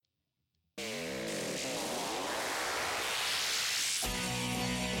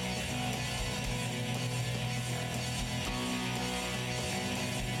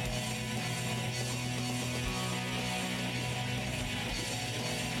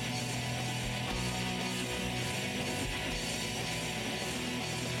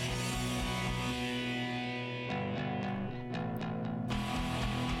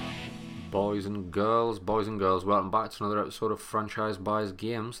Boys and girls, welcome back to another episode of Franchise Buys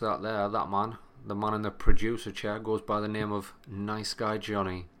Games. That man, the man in the producer chair, goes by the name of Nice Guy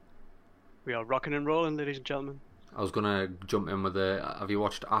Johnny. We are rocking and rolling, ladies and gentlemen. I was gonna jump in with have you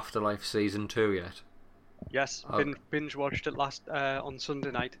watched Afterlife Season 2 yet? Yes, binge watched it last on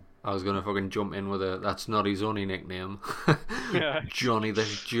Sunday night. I was gonna fucking jump in with that's not his only nickname. Yeah. Johnny the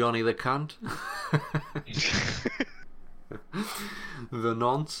cunt. The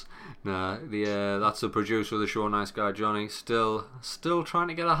nonce. Nah, that's the producer of the show, Nice Guy Johnny. Still trying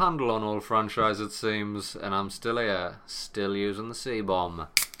to get a handle on old franchise, it seems, and I'm still here, still using the C-bomb,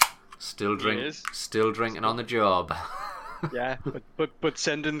 still drinking on the job. Yeah, but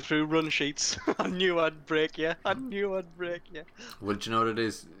sending through run sheets. I knew I'd break you. Well, do you know what it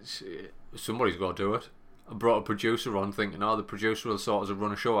is? Somebody's got to do it. I brought a producer on thinking, the producer will sort of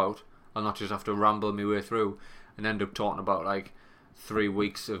run a show out. I'll not just have to ramble my way through and end up talking about like 3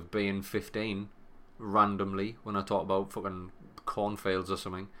 weeks of being 15 randomly when I talk about fucking cornfields or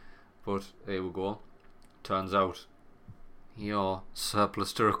something. But here we go. Turns out you're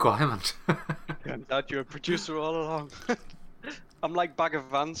surplus to requirement. Turns out you're a producer all along. I'm like Bag of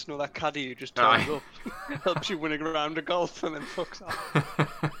Vance, that caddy who just turns up, helps you win a round of golf and then fucks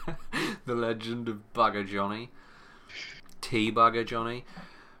off. The legend of Bagger Johnny. Teabagger Johnny.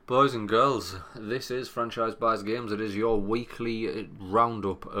 Boys and girls, this is Franchise Buys Games. It is your weekly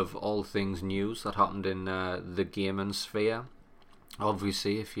roundup of all things news that happened in the gaming sphere.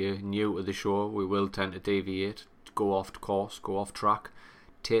 Obviously, if you're new to the show, we will tend to deviate, go off course, go off track,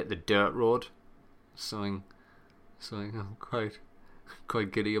 take the dirt road. Something I'm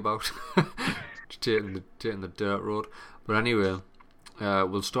quite giddy about. taking the dirt road. But anyway,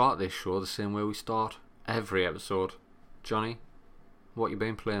 we'll start this show the same way we start every episode. Johnny, what you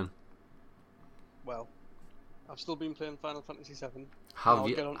been playing? Well, I've still been playing Final Fantasy VII.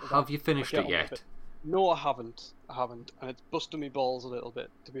 Have you finished it yet? No, I haven't, and it's busting me balls a little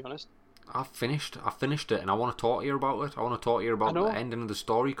bit, to be honest. I finished it, and I want to talk to you about it. I want to talk to you about the ending of the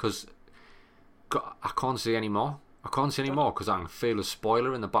story, because I can't say any more. Because I can feel a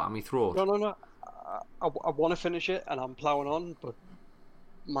spoiler in the back of my throat. No. I want to finish it, and I'm ploughing on, but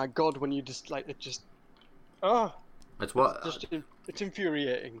my God, when you just like it, just it's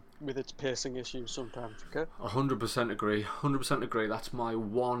infuriating with its pacing issues sometimes. Okay. 100% agree. 100% agree. That's my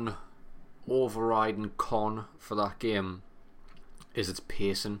one overriding con for that game, is its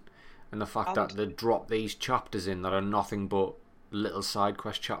pacing, and the fact that they drop these chapters in that are nothing but little side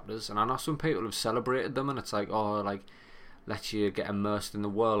quest chapters. And I know some people have celebrated them, and it's like, lets you get immersed in the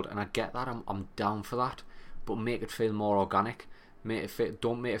world, and I get that. I'm down for that, but make it feel more organic.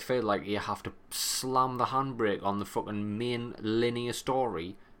 Don't make it feel like you have to slam the handbrake on the fucking main linear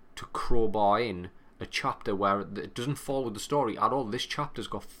story to crowbar in a chapter where it doesn't follow the story at all. This chapter's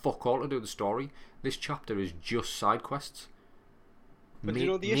got fuck all to do with the story. This chapter is just side quests. But you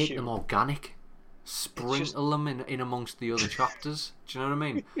know the issue? Make them organic. Sprinkle them in amongst the other chapters. Do you know what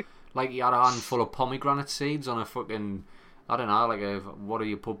I mean? Like you had a handful of pomegranate seeds on a fucking, I don't know, what do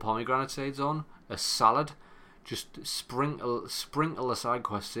you put pomegranate seeds on? A salad. Just sprinkle the side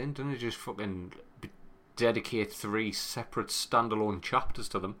quests in. Don't you just fucking dedicate 3 separate standalone chapters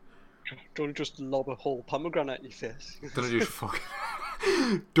to them? Don't just lob a whole pomegranate in your face. Don't just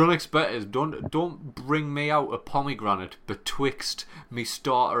fucking. Don't expect us. Don't bring me out a pomegranate betwixt me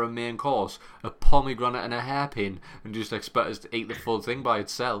starter and main course, a pomegranate and a hairpin, and just expect us to eat the full thing by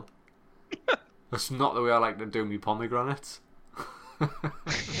itself. That's not the way I like to do me pomegranates.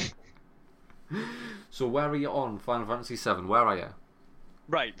 So where are you on Final Fantasy VII? Where are you?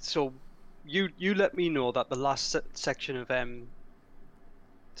 Right. So you let me know that the last section of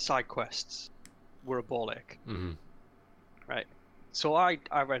side quests were a ball ache. Mm-hmm. Right. So I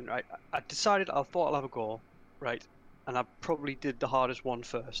went right. I decided I thought I'll have a go, right, and I probably did the hardest one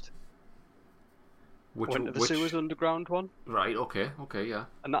first. Went to the sewers underground one. Right. Okay, yeah.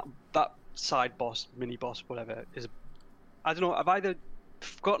 And that side boss, mini boss, whatever, is, I don't know. I've either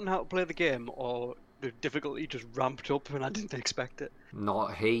forgotten how to play the game or the difficulty just ramped up and I didn't expect it. No,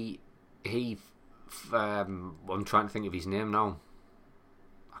 he. I'm trying to think of his name now.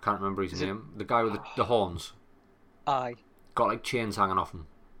 I can't remember his name. The guy with the horns. Aye. Got like chains hanging off him.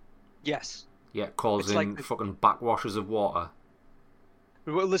 Yes. Yeah, calls in fucking backwashes of water.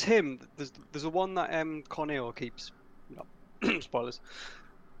 Well, there's him. There's the one that Corneo keeps. No, spoilers.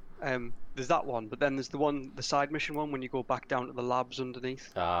 There's that one, but then there's the side mission one when you go back down to the labs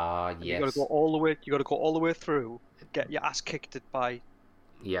underneath. Yes. You got to go all the way. You got to go all the way through, get your ass kicked by.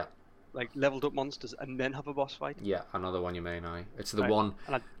 Yeah. Like leveled up monsters, and then have a boss fight. Yeah, another one you may know. It's the one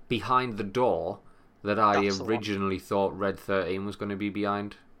behind the door that I originally thought Red 13 was going to be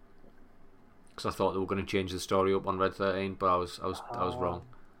behind. because I thought they were going to change the story up on Red 13, but I was wrong.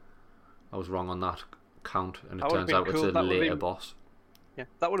 I was wrong on that count, and it turns out it's a later boss. Yeah,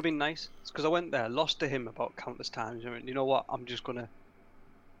 that would have been nice. Because I went there, lost to him about countless times. I mean, you know what? I'm just gonna.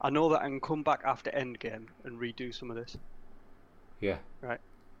 I know that I can come back after Endgame and redo some of this. Yeah. Right.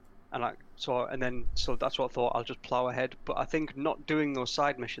 And so that's what I thought. I'll just plow ahead. But I think not doing those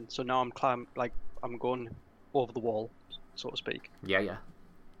side missions. So now I'm going over the wall, so to speak. Yeah.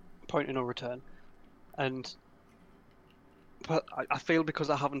 Point of no return, but I feel because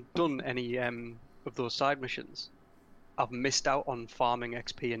I haven't done any of those side missions, I've missed out on farming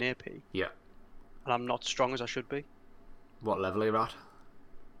XP and AP. Yeah. And I'm not strong as I should be. What level are you at?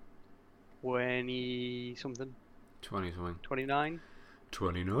 20 something. 20 something. 29.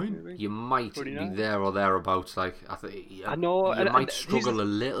 29? Maybe? You might 29? be there or thereabouts. Like I know. You might struggle a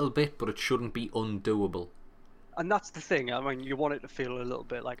little bit, but it shouldn't be undoable. And that's the thing. I mean, you want it to feel a little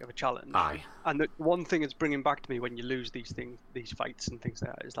bit like of a challenge. Aye. And the one thing it's bringing back to me when you lose these fights and things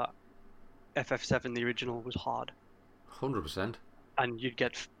like that, is that FF7, the original, was hard. 100%. And you'd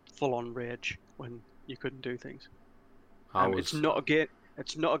get full-on rage when you couldn't do things. It's not a game.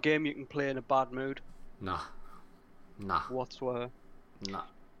 It's not a game you can play in a bad mood. Nah. Whatsoever. Nah.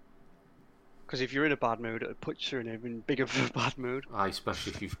 Because if you're in a bad mood, it puts you in an even bigger of a bad mood. Aye,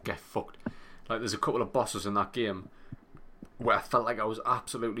 especially if you get fucked. Like, there's a couple of bosses in that game where I felt like I was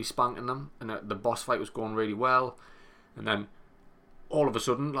absolutely spanking them, and the boss fight was going really well, and then all of a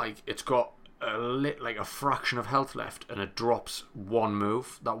sudden, like, it's got a fraction of health left, and it drops one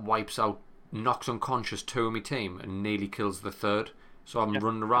move that wipes out, knocks unconscious two of my team, and nearly kills the third. So I'm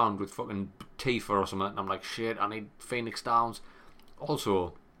running around with fucking Tifa or something, and I'm like, shit, I need Phoenix Downs.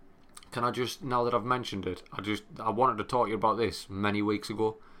 Also, can I just, now that I've mentioned it, I wanted to talk to you about this many weeks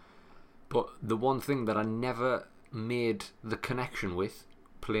ago, but the one thing that I never made the connection with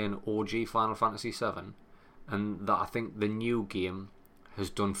playing OG Final Fantasy VII, and that I think the new game has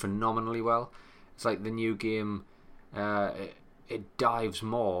done phenomenally well, it's like the new game, it dives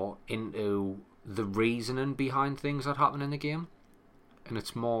more into the reasoning behind things that happen in the game, and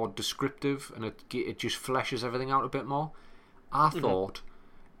it's more descriptive, and it just fleshes everything out a bit more. I thought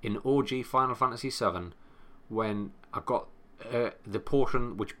in OG Final Fantasy VII, when I got the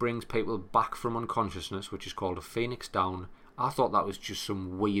portion which brings people back from unconsciousness, which is called a Phoenix Down, I thought that was just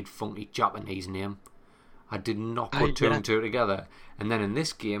some weird funky Japanese name. I did not put two and two together. And then in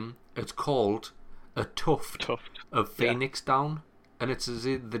this game, it's called a tuft of Phoenix Down, and it's as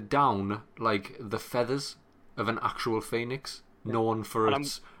if the down, like the feathers of an actual phoenix, known for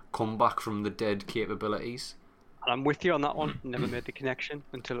its comeback from the dead capabilities. And I'm with you on that one. Never made the connection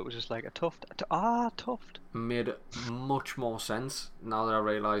until it was just like a tuft. Tuft. Made much more sense now that I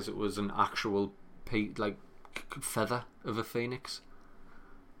realise it was an actual feather of a phoenix.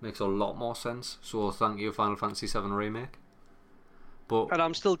 Makes a lot more sense. So thank you, Final Fantasy VII Remake. But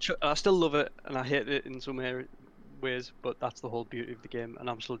I still love it, and I hate it in some ways. But that's the whole beauty of the game, and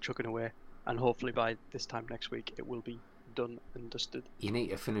I'm still chucking away. And hopefully by this time next week, it will be done and dusted. You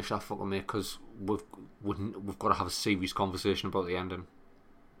need to finish that fucking, mate, because we've got to have a serious conversation about the ending.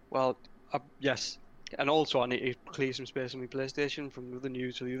 Well, yes, and also I need to clear some space on my PlayStation from the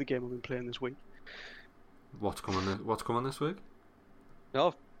news for the other game I've been playing this week. What's coming this week?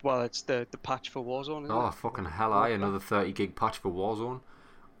 No, well, it's the patch for Warzone. Isn't it? Fucking hell! Another 30 gig patch for Warzone.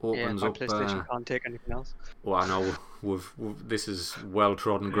 Opens my up. PlayStation can't take anything else. Well, I know this is well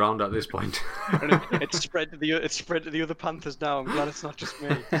trodden ground at this point. It's spread to the other Panthers now. I'm glad it's not just me.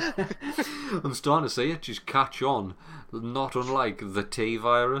 I'm starting to see it just catch on, not unlike the T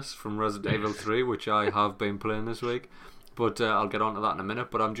virus from Resident Evil 3, which I have been playing this week. But I'll get onto that in a minute.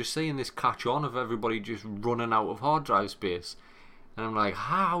 But I'm just seeing this catch on of everybody just running out of hard drive space, and I'm like,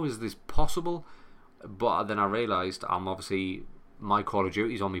 how is this possible? But then I realised I'm obviously. My Call of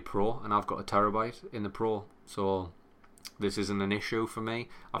Duty's on my Pro, and I've got a terabyte in the Pro, so this isn't an issue for me.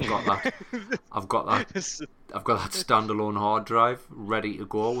 I've got that. I've got that standalone hard drive ready to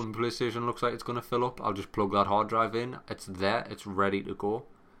go. When PlayStation looks like it's going to fill up, I'll just plug that hard drive in. It's there. It's ready to go.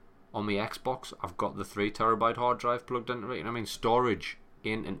 On my Xbox, I've got the 3 terabyte hard drive plugged into it. I mean, storage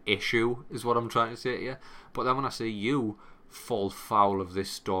ain't an issue, is what I'm trying to say to you. But then when I see you fall foul of this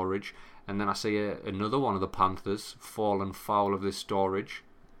storage, and then I see another one of the Panthers falling foul of this storage.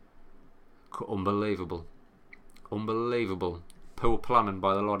 Unbelievable. Poor planning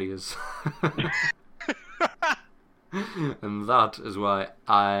by the lot of yous. And that is why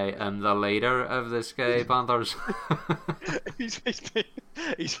I am the leader of the Sky Panthers.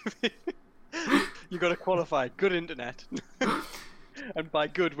 You got to qualify good internet. And by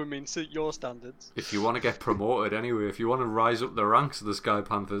good, we mean suit your standards. If you want to get promoted anyway, if you want to rise up the ranks of the Sky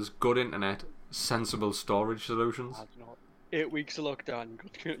Panthers, good internet sensible storage solutions. I don't know. 8 weeks of lockdown,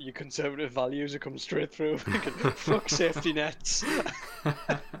 your conservative values have come straight through. Fuck safety nets.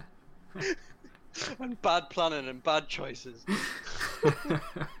 And bad planning and bad choices.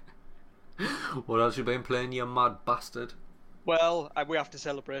 What else you been playing, you mad bastard? Well, we have to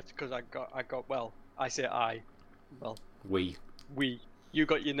celebrate because I say I. Well, We. You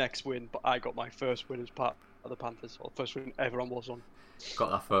got your next win, but I got my first win as part of the Panthers, or first win ever on Warzone.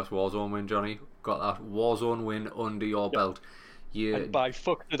 Got that first Warzone win, Johnny. Got that Warzone win under your belt. And by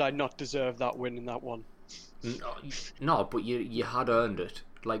fuck did I not deserve that win in that one? No, but you had earned it.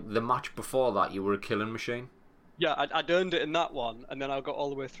 Like the match before that, you were a killing machine. Yeah, I'd earned it in that one, and then I got all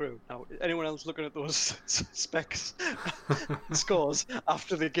the way through. Now, anyone else looking at those specs scores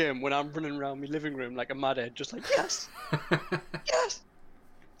after the game when I'm running around my living room like a madhead, just like, yes! Yes!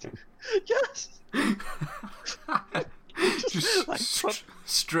 Yes! Just like,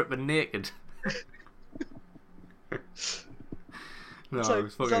 stripping naked. No, it's like, it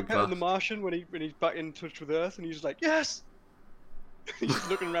was fucking that class. in The Martian when he's back in touch with Earth and he's like, yes! He's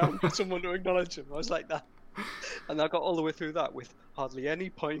looking around for someone to acknowledge him. I was like that. And I got all the way through that with hardly any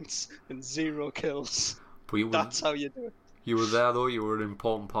points and 0 kills. But that's how you do it. You were there though, you were an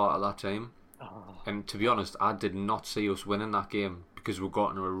important part of that team. Oh. And to be honest, I did not see us winning that game because we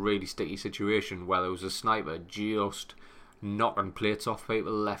got into a really sticky situation where there was a sniper just knocking plates off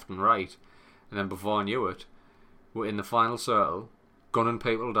people left and right. And then before I knew it, we're in the final circle, gunning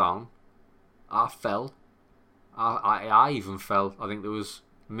people down. I fell. I even fell. I think there was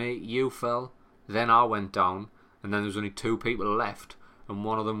me, you fell, then I went down, and then there was only 2 people left, and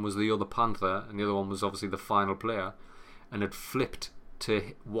one of them was the other Panther, and the other one was obviously the final player, and had flipped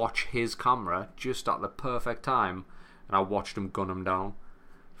to watch his camera just at the perfect time, and I watched him gun him down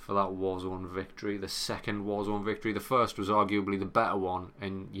for that Warzone victory, the second Warzone victory. The first was arguably the better one,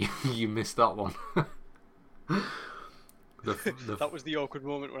 and you missed that one. That was the awkward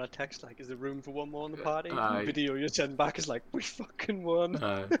moment when I text like, is there room for one more in the party? The video you send back is like, we fucking won.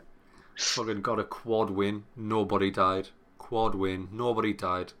 Fucking got a quad win, nobody died. Quad win, nobody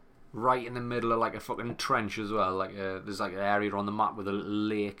died. Right in the middle of like a fucking trench as well. Like there's like an area on the map with a little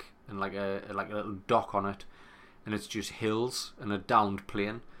lake and like a little dock on it, and it's just hills and a downed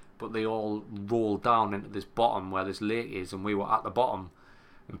plane. But they all roll down into this bottom where this lake is, and we were at the bottom.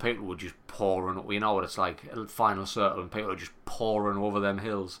 And people were just pouring up. You know what it's like, a final circle, and people were just pouring over them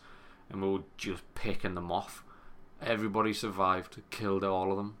hills, and we were just picking them off. Everybody survived, killed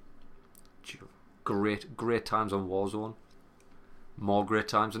all of them. Great times on Warzone. More great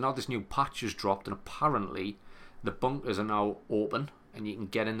times. And now this new patch has dropped, and apparently the bunkers are now open, and you can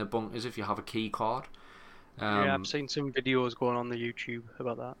get in the bunkers if you have a key card. Yeah, I've seen some videos going on the YouTube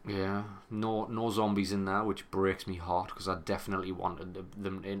about that. Yeah, no zombies in there, which breaks me heart because I definitely wanted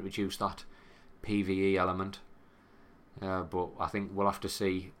them to introduce that PvE element. But I think we'll have to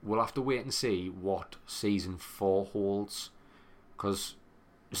see. We'll have to wait and see what Season 4 holds, because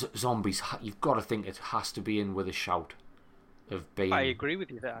zombies, you've got to think it has to be in with a shout of being. I agree with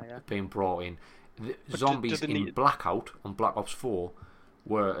you there. Yeah. Being brought in. Zombies in Blackout on Black Ops 4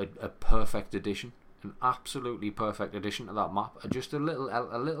 were a perfect addition. An absolutely perfect addition to that map. Just a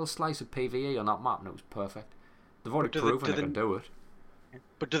little slice of PvE on that map, and it was perfect. They've already proven they can do it.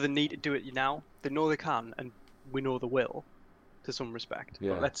 But do they need to do it now? They know they can, and we know they will, to some respect.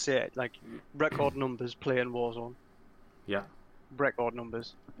 Yeah. But let's say like record numbers playing Warzone. Yeah. Record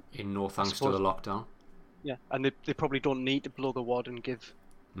numbers. In no thanks to the lockdown. Yeah, and they probably don't need to blow the wad and give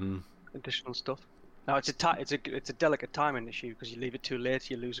additional stuff. Now it's a delicate timing issue because you leave it too late,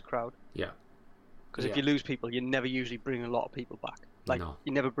 you lose a crowd. Yeah. Because if you lose people, you never usually bring a lot of people back. Like, no.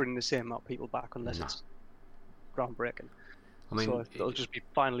 You never bring the same amount of people back unless it's groundbreaking. I mean, so it'll just be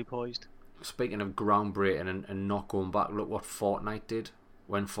finally poised. Speaking of groundbreaking and not going back, look what Fortnite did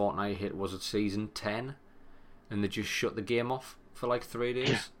when Fortnite hit, was it Season 10? And they just shut the game off for like 3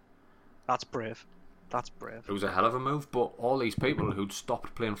 days. That's brave. That's brave. It was a hell of a move, but all these people who'd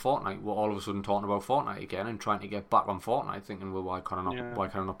stopped playing Fortnite were all of a sudden talking about Fortnite again and trying to get back on Fortnite, thinking, well, why can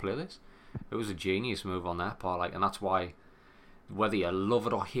I not play this? It was a genius move on their part, like, and that's why, whether you love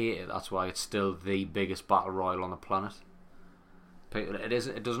it or hate it, that's why it's still the biggest battle royale on the planet.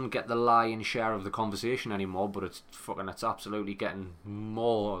 It doesn't get the lion's share of the conversation anymore, but it's absolutely getting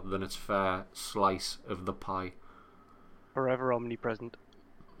more than its fair slice of the pie. Forever omnipresent.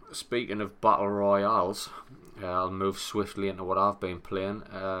 Speaking of battle royales, I'll move swiftly into what I've been playing.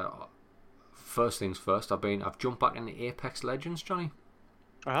 First things first, I've jumped back into Apex Legends, Johnny.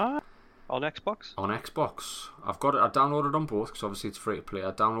 On Xbox? On Xbox. I downloaded it on both because obviously it's free to play.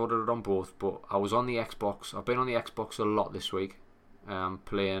 I downloaded it on both, but I was on the Xbox. I've been on the Xbox a lot this week,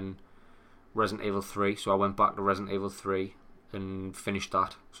 playing Resident Evil 3, so I went back to Resident Evil 3 and finished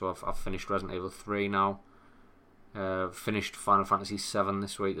that. So I've finished Resident Evil 3 now. Finished Final Fantasy 7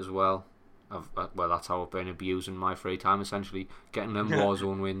 this week as well. Well, that's how I've been abusing my free time, essentially. Getting them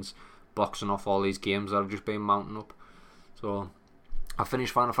Warzone wins, boxing off all these games that have just been mounting up. So I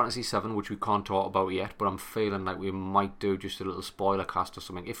finished Final Fantasy 7, which we can't talk about yet, but I'm feeling like we might do just a little spoiler cast or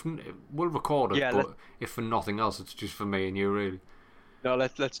something. If we'll record it, but if for nothing else, it's just for me and you, really. No,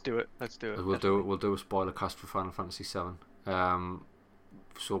 let's do it. Let's do it. We'll do a spoiler cast for Final Fantasy 7.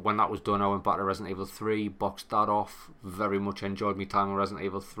 So when that was done, I went back to Resident Evil 3, boxed that off. Very much enjoyed my time with Resident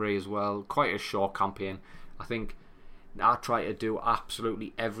Evil 3 as well. Quite a short campaign. I think I tried to do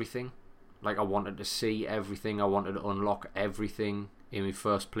absolutely everything. Like, I wanted to see everything. I wanted to unlock everything in my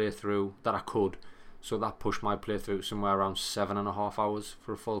first playthrough that I could. So that pushed my playthrough somewhere around 7.5 hours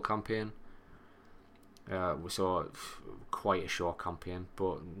for a full campaign. So quite a short campaign,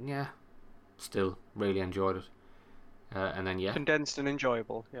 but yeah, still really enjoyed it. And then condensed and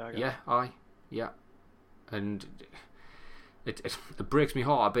enjoyable. Yeah, and it breaks my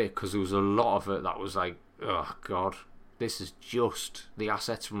heart a bit because there was a lot of it that was like, oh god, this is just the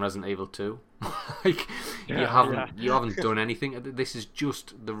assets from Resident Evil 2. Like you haven't done anything. This is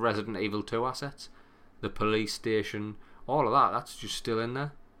just the Resident Evil 2 assets, the police station, all of that. That's just still in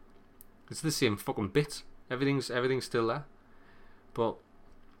there. It's the same fucking bits. Everything's still there. But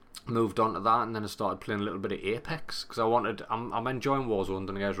moved on to that, and then I started playing a little bit of Apex because I'm enjoying Warzone.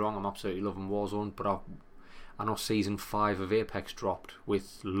 Don't get us wrong, I'm absolutely loving Warzone, but I know season 5 of Apex dropped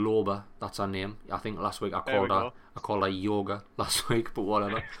with Loba. That's her name. I think last week I called her Yoga last week, but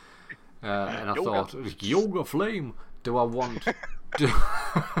whatever. And I thought, Yoga Flame. I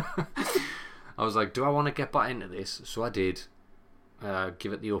was like, do I want to get back into this? So I did.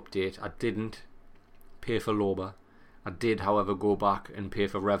 Give it the update. I didn't pay for Loba. I did, however, go back and pay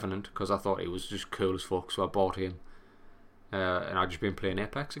for Revenant because I thought he was just cool as fuck, so I bought him. And I've just been playing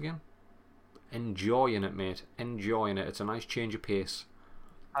Apex again. Enjoying it, mate. Enjoying it. It's a nice change of pace.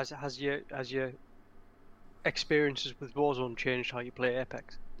 Has your experiences with Warzone changed how you play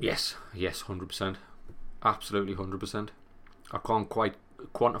Apex? Yes, 100%. Absolutely 100%. I can't quite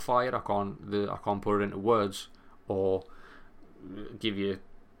quantify it. I can't put it into words or give you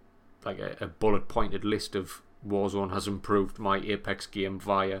like a bullet pointed list of Warzone has improved my Apex game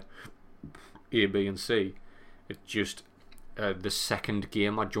via A, B and C. It's just the second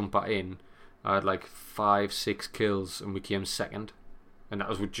game I jump back in, I had like 5-6 kills and we came second, and that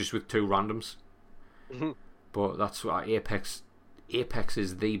was just with 2 randoms. Mm-hmm. But that's what Apex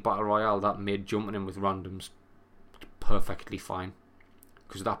is the battle royale that made jumping in with randoms perfectly fine,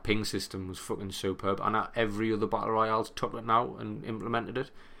 because that ping system was fucking superb, and every other battle royale's took it now and implemented it,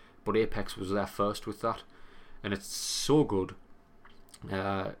 but Apex was there first with that. And it's so good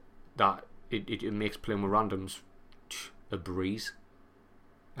that it makes playing with randoms a breeze,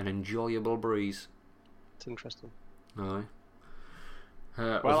 an enjoyable breeze. It's interesting. Aye.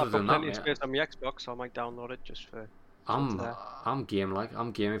 Well, I've got plenty of space on my Xbox, so I might download it just for. I'm game.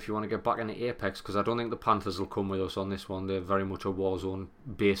 If you want to get back into Apex, because I don't think the Panthers will come with us on this one. They're very much a Warzone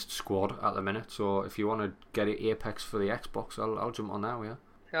based squad at the minute. So if you want to get it Apex for the Xbox, I'll jump on now. Yeah.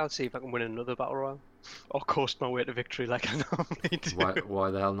 I'll see if I can win another battle royale. Or coast my way to victory like I normally do.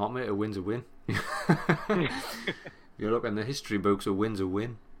 Why the hell not, mate? A win's a win. You look in the history books, a win's a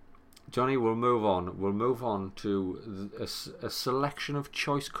win. Johnny, we'll move on. We'll move on to a selection of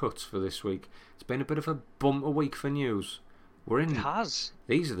choice cuts for this week. It's been a bit of a bumper week for news. It has.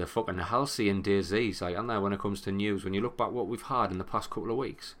 These are the fucking halcyon days, these, aren't they, when it comes to news? When you look back what we've had in the past couple of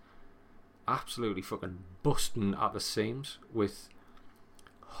weeks, absolutely fucking busting at the seams with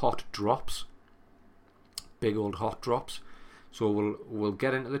hot drops. Big old hot drops. So we'll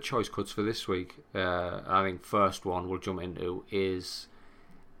get into the choice cuts for this week. I think first one we'll jump into is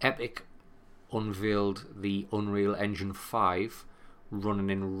Epic unveiled the Unreal Engine 5 running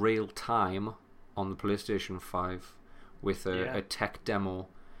in real time on the PlayStation 5 with a tech demo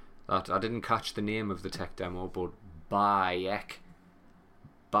that I didn't catch the name of the tech demo, but by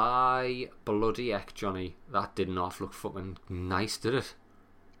bloody heck, Johnny, that did not look fucking nice, did it?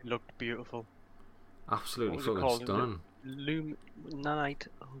 It looked beautiful. Absolutely fucking stunning. Night.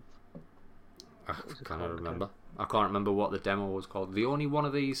 I can't remember. I can't remember what the demo was called. The only one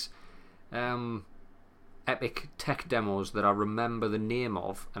of these Epic tech demos that I remember the name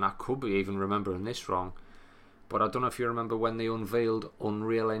of, and I could be even remembering this wrong, but I don't know if you remember when they unveiled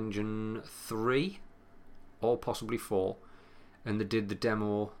Unreal Engine 3 or possibly 4, and they did the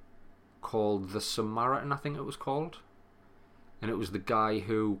demo called The Samaritan, I think it was called, and it was the guy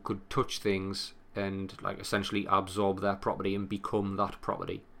who could touch things and like essentially absorb their property and become that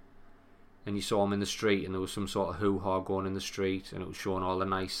property. and you saw him in the street, and there was some sort of hoo-ha going in the street, and it was showing all the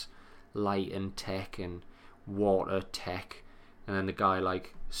nice light and tech and water tech, and then the guy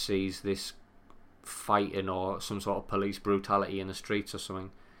like sees this fighting or some sort of police brutality in the streets or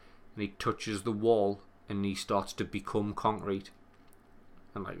something, and he touches the wall and he starts to become concrete.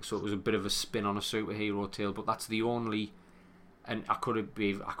 And like, so it was a bit of a spin on a superhero tale, but that's the only, and I could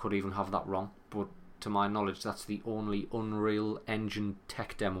even have that wrong, but to my knowledge that's the only Unreal Engine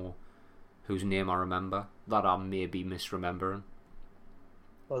tech demo whose name I remember, that I may be misremembering.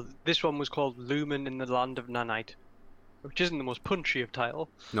 Well, this one was called Lumen in the Land of Nanite, which isn't the most punchy of title.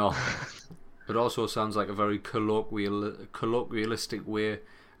 No. It also sounds like a very colloquialistic way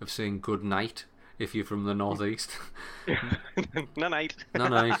of saying good night if you're from the northeast. Nanite.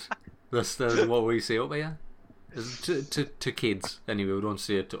 Nanite. That's what we say up here. To kids, anyway. We don't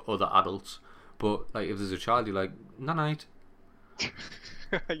say it to other adults. But like, if there's a child, you're like, nanite.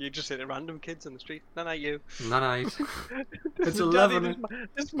 You just say to random kids on the street, nanite you. Nanite. It's Daddy, 11.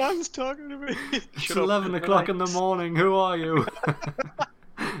 This man's talking to me. It's 11 o'clock in the morning. Who are you?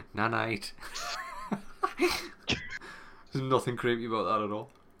 Nanite. There's nothing creepy about that at all.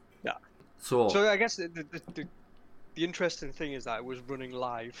 Yeah. So I guess the interesting thing is that it was running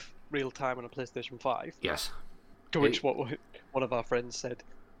live, real time on a PlayStation 5. yes. To which one of our friends said,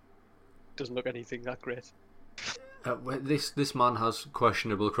 doesn't look anything that great. This man has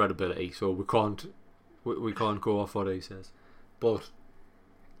questionable credibility, so we can't go off what he says. But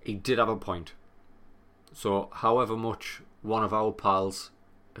he did have a point. So, however much one of our pals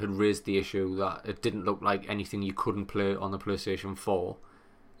had raised the issue that it didn't look like anything you couldn't play on the PlayStation 4,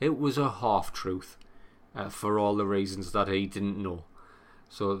 it was a half-truth for all the reasons that he didn't know.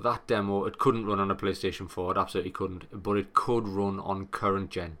 So that demo, it couldn't run on a PlayStation 4, it absolutely couldn't, but it could run on current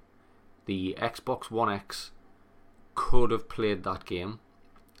gen. The Xbox One X could have played that game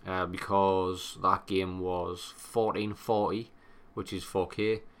because that game was 1440, which is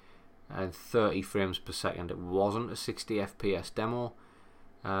 4K, and 30 frames per second. It wasn't a 60 FPS demo,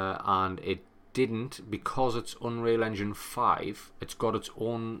 and it didn't, because it's Unreal Engine 5, it's got its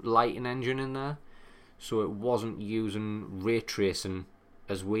own lighting engine in there, so it wasn't using ray tracing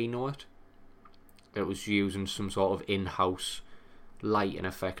as we know it. It was using some sort of in-house lighting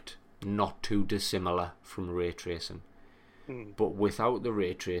effect, not too dissimilar from ray tracing. But without the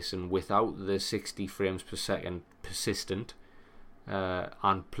ray tracing, without the 60 frames per second persistent,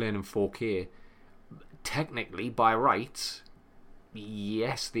 and playing in 4K, technically by rights,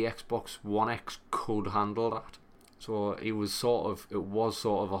 yes, the Xbox One X could handle that. So it was sort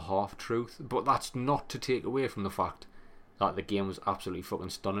of a half truth, but that's not to take away from the fact that the game was absolutely fucking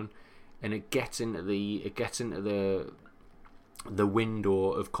stunning, and it gets into the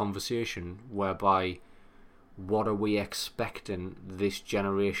window of conversation whereby, what are we expecting this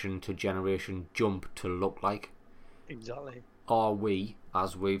generation to generation jump to look like? Exactly. Are we,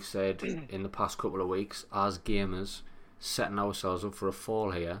 as we've said in the past couple of weeks, as gamers, setting ourselves up for a fall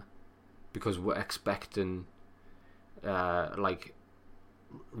here because we're expecting the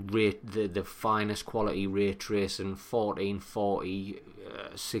finest quality ray tracing, 1440,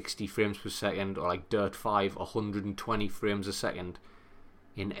 60 frames per second, or like Dirt 5, 120 frames a second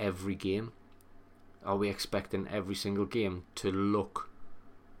in every game? Are we expecting every single game to look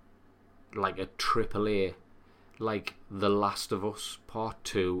like a AAA, like The Last of Us Part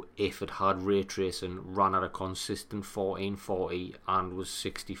 2, if it had ray tracing, ran at a consistent 1440 and was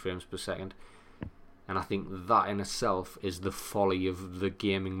 60 frames per second? And I think that in itself is the folly of the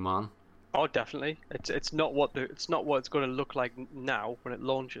gaming man. Oh, definitely. It's not what it's going to look like now when it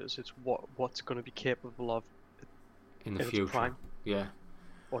launches. It's what's going to be capable of in the future. Prime. Yeah.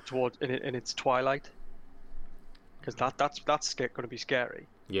 Or towards in its twilight. Because that's going to be scary.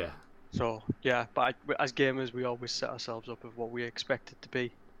 Yeah. So yeah, but as gamers, we always set ourselves up with what we expect it to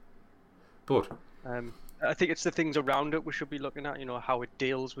be. But I think it's the things around it we should be looking at. You know, how it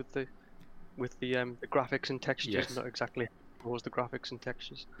deals with the graphics and textures, yes. Not exactly was the graphics and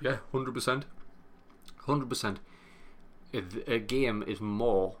textures. Yeah, 100%. 100%. A game is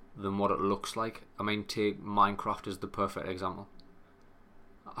more than what it looks like. I mean, take Minecraft as the perfect example.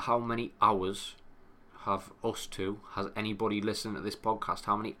 How many hours has anybody listening to this podcast,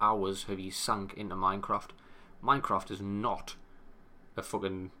 how many hours have you sunk into Minecraft? Minecraft is not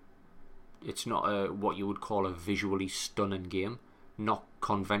it's not what you would call a visually stunning game. Not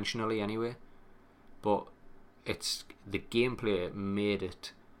conventionally anyway, but the gameplay made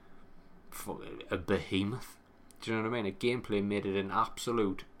it a behemoth. Do you know what I mean? A gameplay made it an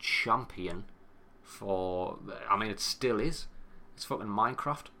absolute champion it still is. It's fucking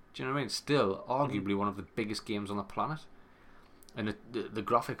Minecraft. Do you know what I mean? It's still arguably one of the biggest games on the planet, and the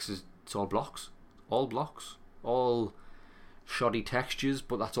graphics is it's all blocks, all shoddy textures,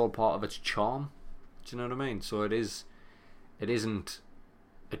 but that's all part of its charm. Do you know what I mean? So it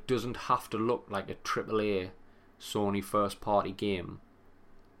doesn't have to look like a AAA Sony first party game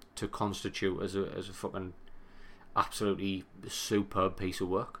to constitute as a fucking absolutely superb piece of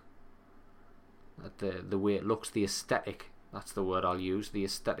work. The way it looks, the aesthetic, that's the word I'll use. The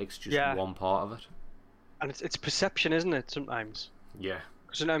aesthetic's just one part of it. And it's perception, isn't it, sometimes? Yeah.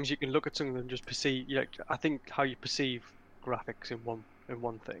 Sometimes you can look at something and just perceive. I think how you perceive graphics in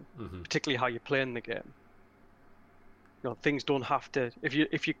one thing, particularly how you're playing the game. Things don't have to.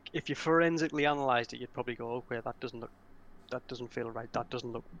 If you forensically analysed it, you'd probably go, okay, that doesn't feel right. That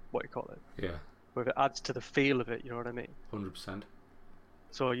doesn't look, what you call it. Yeah. But if it adds to the feel of it, you know what I mean? 100%.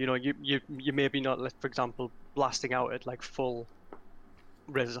 So you maybe not, for example, blasting out at like full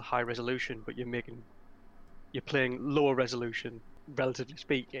high resolution, but you're playing lower resolution, relatively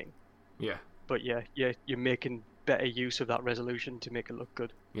speaking. Yeah. But you're making better use of that resolution to make it look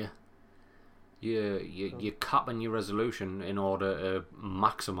good. Yeah. You're capping your resolution in order to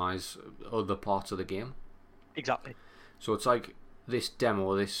maximise other parts of the game. Exactly. So it's like this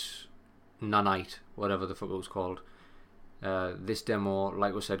demo, this Nanite, whatever the fuck it was called. This demo,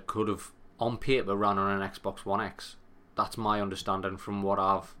 like we said, could have on paper ran on an Xbox One X. That's my understanding from what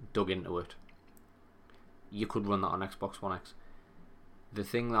I've dug into it. You could run that on Xbox One X. The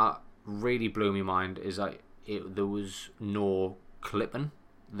thing that really blew my mind is that there was no clipping,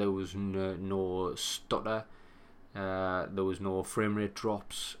 there was no stutter, there was no frame rate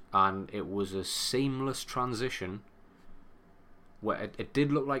drops, and it was a seamless transition where it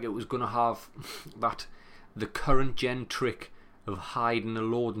did look like it was going to have the current gen trick of hiding a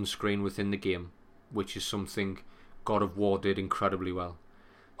loading screen within the game, which is something God of War did incredibly well.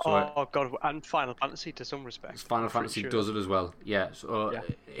 So God, and Final Fantasy to some respect. Final Fantasy does it as well. Yeah. So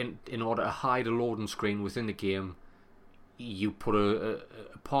in order to hide a loading screen within the game, you put a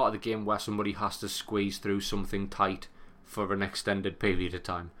part of the game where somebody has to squeeze through something tight for an extended period of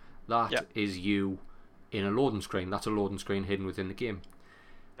time. That is you in a loading screen. That's a loading screen hidden within the game.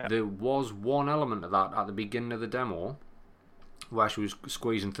 Yep. There was one element of that at the beginning of the demo where she was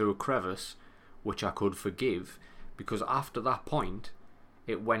squeezing through a crevice, which I could forgive, because after that point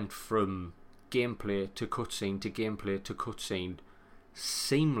it went from gameplay to cutscene to gameplay to cutscene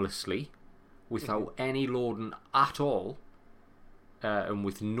seamlessly without any loading at all, and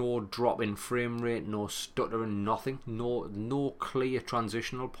with no drop in frame rate, no stuttering, nothing, no clear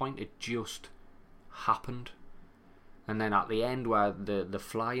transitional point. It just happened. And then at the end, where the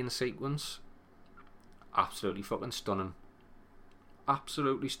flying sequence, absolutely fucking stunning.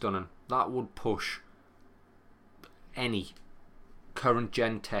 Absolutely stunning. That would push any current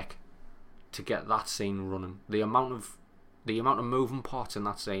gen tech to get that scene running. The amount of moving parts in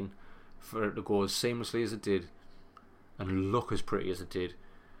that scene for it to go as seamlessly as it did and look as pretty as it did,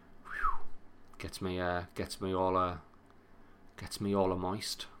 gets me all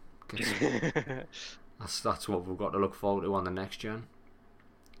moist. That's what we've got to look forward to on the next gen.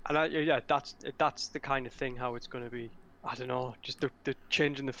 And that's the kind of thing how it's going to be. I don't know, just the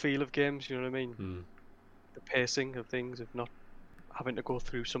change in the feel of games. You know what I mean? The pacing of things, of not having to go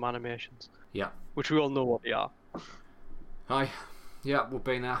through some animations. Yeah. Which we all know what they are. Aye. Yeah, we've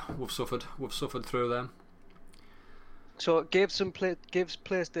been there. We've suffered through them. So it gives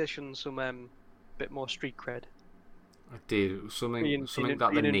PlayStation some bit more street cred. It did. Something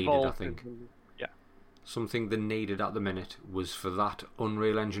that they needed, I think. Something they needed at the minute was for that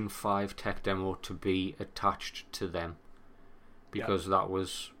Unreal Engine 5 tech demo to be attached to them. Because that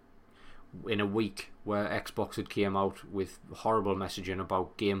was in a week where Xbox had came out with horrible messaging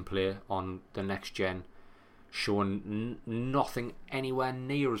about gameplay on the next gen, showing nothing anywhere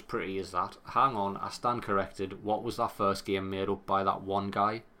near as pretty as that. Hang on, I stand corrected. What was that first game made up by that one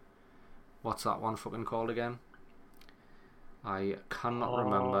guy? What's that one fucking called again? I cannot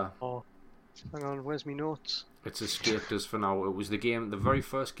remember. Hang on, where's me notes? It's escaped us for now. It was the very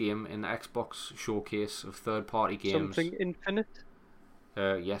first game in the Xbox showcase of third-party games. Something Infinite?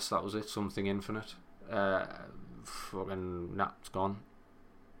 Yes, that was it. Something Infinite. Fucking it's gone.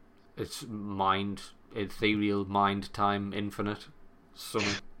 It's Ethereal Mind Time Infinite.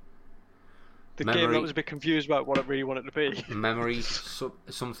 Something. Game that was a bit confused about what it really wanted to be.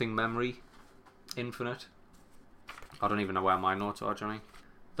 Something Memory Infinite. I don't even know where my notes are, Johnny.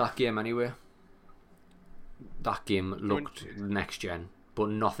 That game anyway. That game looked next gen, but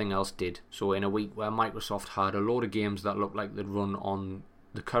nothing else did. So in a week where Microsoft had a load of games that looked like they'd run on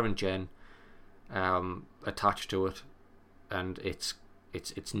the current gen attached to it, and its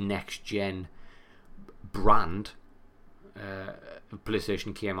next gen brand,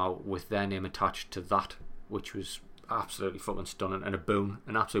 PlayStation came out with their name attached to that, which was absolutely fucking stunning and a boon,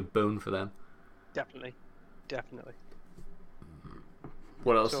 an absolute boon for them. Definitely.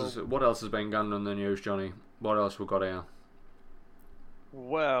 What else has been going on in the news, Johnny? What else we got here?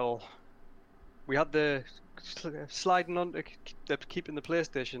 Well, we had the sliding on keeping the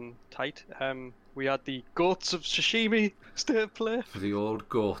PlayStation tight. We had the Goats of Tsushima State of Play. The old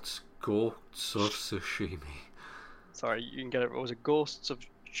goats of Tsushima. Sorry, you can get it. What was it? Ghosts of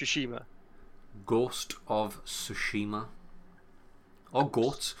Tsushima. Ghost of Tsushima. Or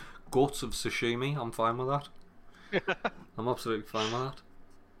goats of Tsushima. I'm fine with that. I'm absolutely fine with that.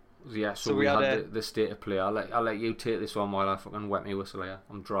 Yeah, so we had the State of Play. I'll let you take this one while I fucking wet me whistle here.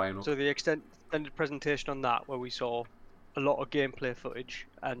 I'm drying up. So the extended presentation on that, where we saw a lot of gameplay footage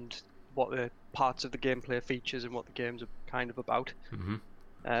and what the parts of the gameplay features and what the game's kind of about. Mm-hmm.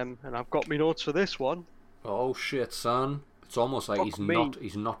 And I've got my notes for this one. Oh shit, son! It's almost like he's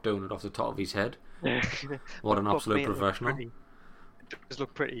not doing it off the top of his head. What an absolute professional! It does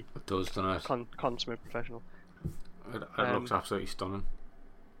look pretty. It does, doesn't it? Consummate professional. It looks absolutely stunning.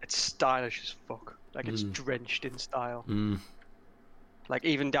 It's stylish as fuck. Like it's drenched in style. Mm. Like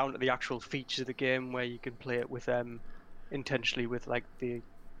even down to the actual features of the game, where you can play it with intentionally with like the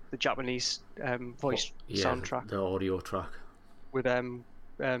Japanese voice soundtrack, the audio track with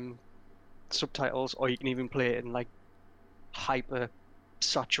subtitles, or you can even play it in like hyper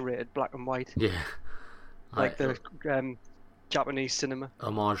saturated black and white. Yeah, like the Japanese cinema.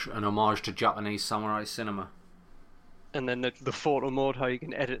 An homage to Japanese samurai cinema. And then the photo mode, how you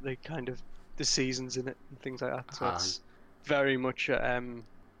can edit the kind of the seasons in it and things like that. So it's very much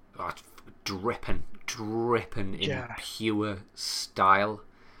dripping in pure style.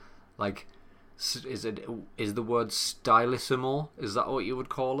 Like, is the word stylissimo? Is that what you would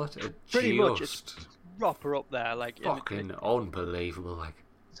call it? Pretty much, it's proper up there. Like fucking unbelievable. Like,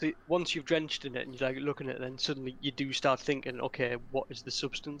 so once you've drenched in it and you're like looking at it, then suddenly you do start thinking, okay, what is the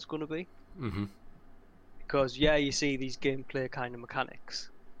substance going to be? Mm-hmm. Because you see these gameplay kind of mechanics,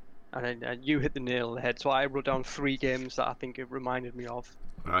 and you hit the nail on the head. So I wrote down 3 games that I think it reminded me of.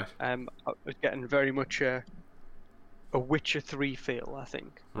 Right. I was getting very much a Witcher 3 feel, I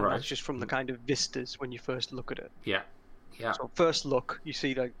think. And right. That's just from the kind of vistas when you first look at it. Yeah. Yeah. So first look, you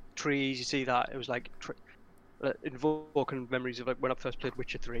see like trees. You see that it was like invoking memories of like when I first played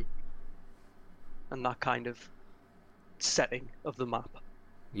Witcher 3, and that kind of setting of the map.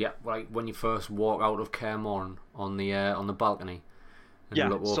 Yeah, like when you first walk out of Kaer Morhen on the balcony and you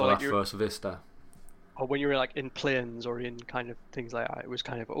look over that first vista. Or when you're like in plains or in kind of things like that, it was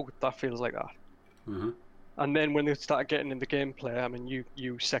kind of, oh, that feels like that. Mm-hmm. And then when they started getting in the gameplay, I mean,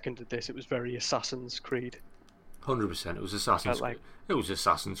 you seconded this. It was very Assassin's Creed. 100%. It was Assassin's Creed. It was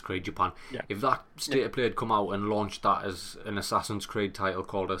Assassin's Creed Japan. Yeah. If that State of Play had come out and launched that as an Assassin's Creed title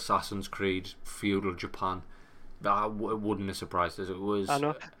called Assassin's Creed Feudal Japan, that wouldn't have surprised us. It was. I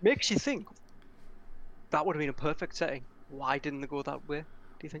know. Makes you think. That would have been a perfect setting. Why didn't they go that way? Do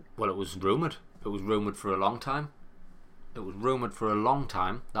you think? Well, it was rumored. It was rumored for a long time. It was rumored for a long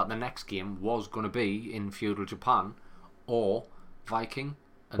time that the next game was going to be in feudal Japan or Viking,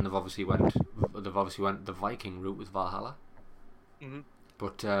 and they've obviously went the Viking route with Valhalla. Mm-hmm.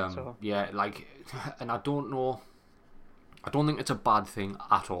 But yeah, like, and I don't know. I don't think it's a bad thing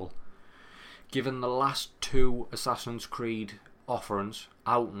at all. Given the last 2 Assassin's Creed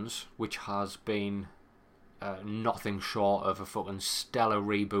outings, which has been nothing short of a fucking stellar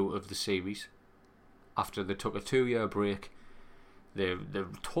reboot of the series. After they took a 2-year break, they've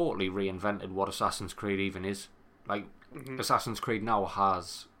totally reinvented what Assassin's Creed even is. Like, Assassin's Creed now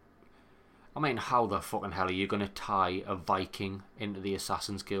has... I mean, how the fucking hell are you going to tie a Viking into the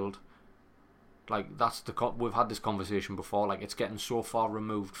Assassin's Guild? Like, that's we've had this conversation before. Like, it's getting so far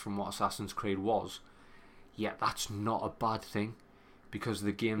removed from what Assassin's Creed was. Yet that's not a bad thing, because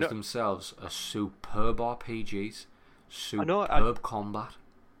the games themselves are superb RPGs, superb combat.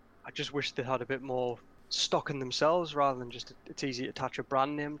 I just wish they had a bit more stock in themselves rather than just it's easy to attach a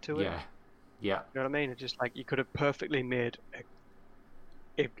brand name to it. Yeah. You know what I mean? It's just like you could have perfectly made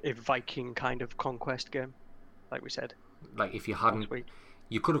a Viking kind of conquest game, like we said. Like if you hadn't,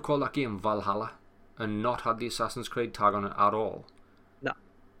 you could have called that game Valhalla and not had the Assassin's Creed tag on it at all. No.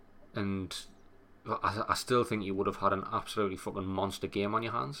 And I still think you would have had an absolutely fucking monster game on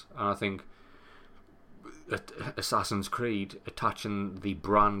your hands. And I think Assassin's Creed, attaching the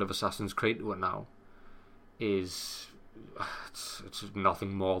brand of Assassin's Creed to it now, is it's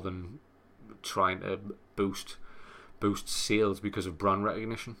nothing more than trying to boost sales because of brand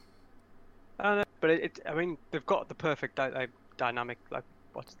recognition. But I mean, they've got the perfect dynamic, like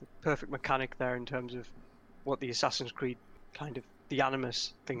what's the perfect mechanic there in terms of what the Assassin's Creed kind of the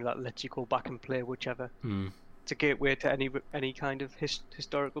animus thing that lets you go back and play whichever. It's a gateway to any kind of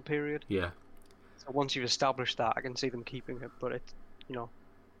historical period. Yeah. So once you've established that, I can see them keeping it, but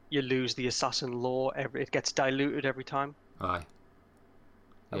you lose the assassin lore. It gets diluted every time. Aye.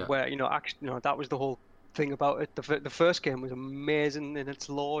 And Yeah. where actually, that was the whole thing about it. The first game was amazing in its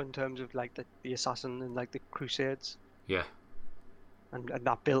lore in terms of like the assassin and like the Crusades. Yeah. And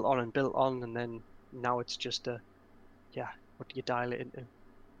that built on, and then now it's just what do you dial it into?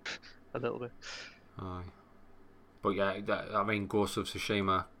 A little bit. Aye. But yeah, I mean, Ghost of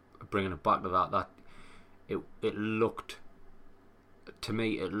Tsushima, bringing it back to that it looked, to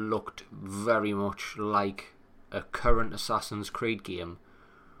me, it looked very much like a current Assassin's Creed game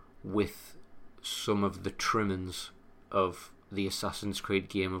with some of the trimmings of the Assassin's Creed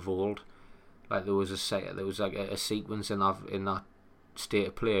game of old. Like there was like a sequence in that state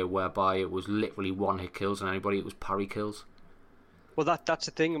of play whereby it was literally one-hit kills, and anybody it was parry kills. Well, that's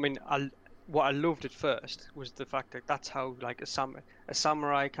the thing. I mean, what I loved at first was the fact that that's how like a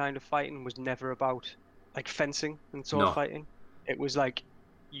samurai kind of fighting was never about like fencing and sword fighting. It was like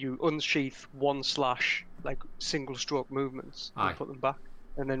you unsheath one slash like single stroke movements and put them back,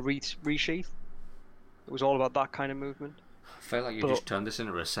 and then resheath. It was all about that kind of movement. I feel like you just turned this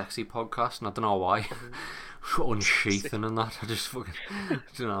into a sexy podcast, and I don't know why. Unsheathing and that, I just fucking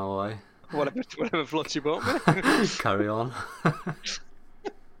don't know why. Whatever floats your boat, mate. Carry on.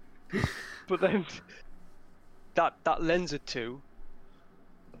 But then that lends it to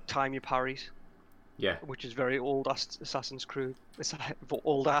time your parries. Yeah. Which is very old Assassin's Creed. It's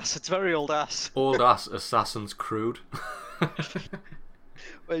old ass. It's very old ass. Old ass Assassin's Creed.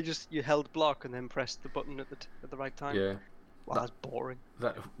 Well, you held block and then pressed the button at the right time. Yeah. Well, that's boring.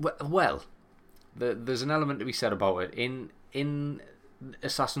 Well, there's an element to be said about it. In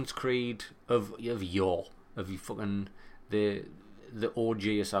Assassin's Creed of you fucking the OG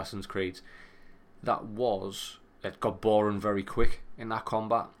Assassin's Creeds, it got boring very quick in that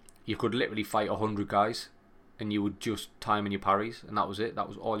combat. You could literally fight 100 guys, and you would just time in your parries, and that was it. That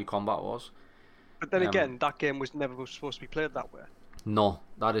was all your combat was. But then again, that game was never supposed to be played that way. No,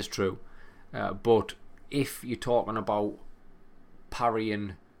 that is true. But if you're talking about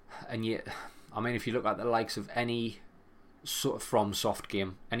parrying, and if you look at the likes of any sort of From Soft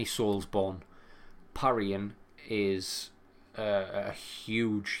game, any Soulsborne, parrying is a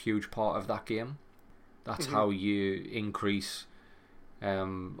huge part of that game. That's how you increase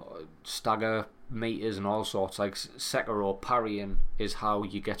stagger meters and all sorts. Like Sekiro, parrying is how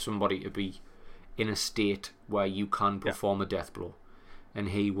you get somebody to be in a state where you can perform a death blow. And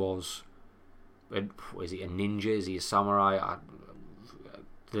he was, is he a ninja? Is he a samurai?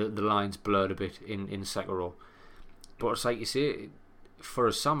 The lines blurred a bit in Sekiro. But it's like you say, for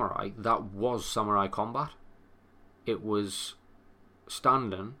a samurai, that was samurai combat. It was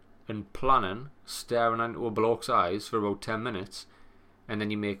standing and planning, staring into a bloke's eyes for about 10 minutes, and then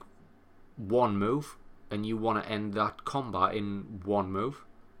you make one move, and you want to end that combat in one move.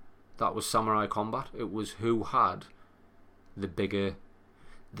 That was samurai combat. It was who had the bigger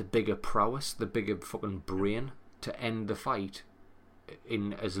prowess, the bigger fucking brain to end the fight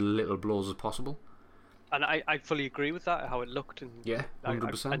in as little blows as possible. And I fully agree with that, how it looked, and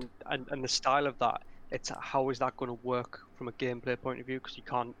 100%. And the style of that. It's how is that going to work from a gameplay point of view, because you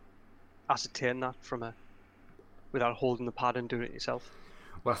can't ascertain that without holding the pad and doing it yourself.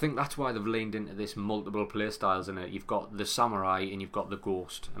 Well, I think that's why they've leaned into this multiple playstyles in it. You've got the samurai and you've got the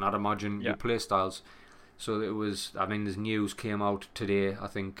ghost, and I'd imagine your playstyles. So it was. I mean, there's news came out today. I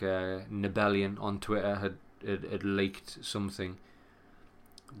think Nebellion on Twitter had leaked something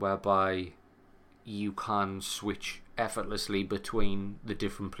whereby you can switch effortlessly between the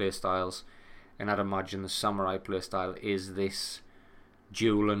different playstyles, and I'd imagine the samurai playstyle is this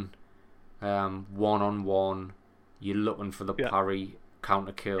dueling, one-on-one. You're looking for the parry,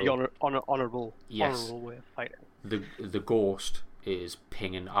 counter kill. The honourable way of fighting. The ghost is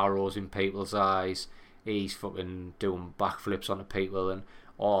pinging arrows in people's eyes. He's fucking doing backflips onto people and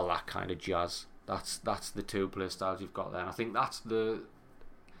all that kind of jazz. That's the two playstyles you've got there. And I think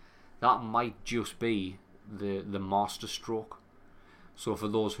that might just be the master stroke. So for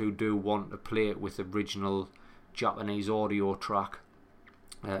those who do want to play it with original Japanese audio track,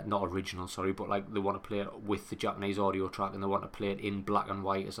 not original, sorry, but like they want to play it with the Japanese audio track, and they want to play it in black and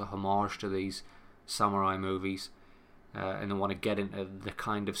white as a homage to these samurai movies, and they want to get into the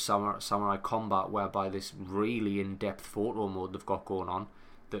kind of samurai combat whereby this really in-depth photo mode they've got going on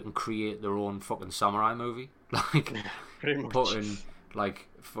that can create their own fucking samurai movie, like putting like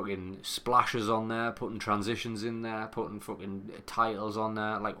fucking splashes on there, putting transitions in there, putting fucking titles on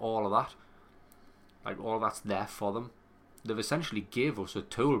there, like all of that. Like, all that's there for them. They've essentially gave us a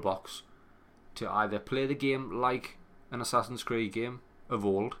toolbox to either play the game like an Assassin's Creed game of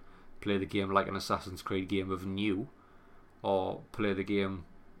old, play the game like an Assassin's Creed game of new, or play the game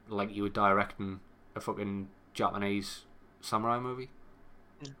like you were directing a fucking Japanese samurai movie.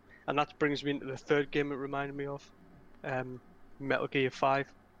 And that brings me into the third game it reminded me of, Metal Gear 5.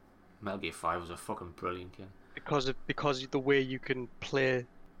 Metal Gear 5 was a fucking brilliant game. Because of the way you can play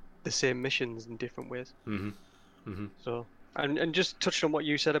the same missions in different ways. So, and just touching on what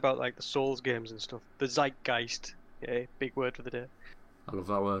you said about like the Souls games and stuff, the zeitgeist, big word for the day. I love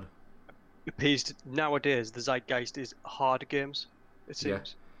that word. Nowadays, the zeitgeist is hard games. It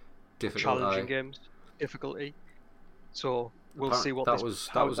seems. Yeah. Difficult, challenging games, difficulty. So we'll see what that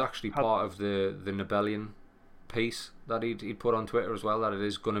was actually part of the Nibelian piece that he'd put on Twitter as well. That it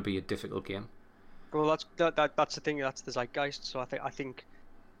is going to be a difficult game. Well, that's the thing. That's the zeitgeist. So I think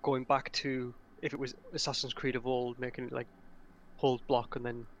going back to if it was Assassin's Creed of old, making it like hold block and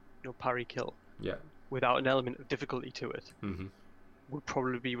then parry kill. Yeah. Without an element of difficulty to it, would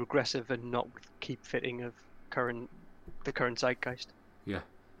probably be regressive and not keep fitting of the current zeitgeist. Yeah.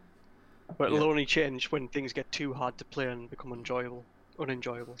 But it'll only change when things get too hard to play and become unenjoyable.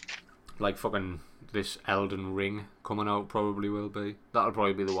 Like fucking this Elden Ring coming out probably will be. That'll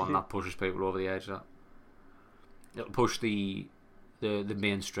probably be the one that pushes people over the edge. That it'll push the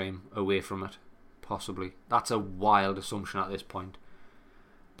mainstream away from it, possibly. That's a wild assumption at this point.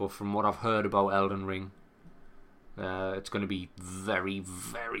 But from what I've heard about Elden Ring, it's going to be very,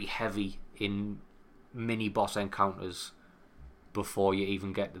 very heavy in mini boss encounters before you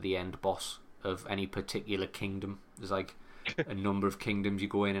even get to the end boss of any particular kingdom. There's like a number of kingdoms you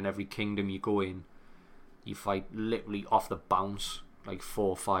go in, and every kingdom you go in, you fight literally off the bounce, like 4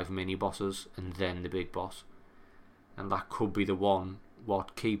 or 5 mini bosses, and then the big boss. And that could be the one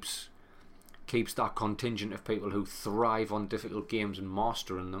what keeps that contingent of people who thrive on difficult games and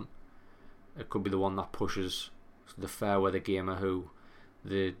mastering them. It could be the one that pushes the fair weather gamer who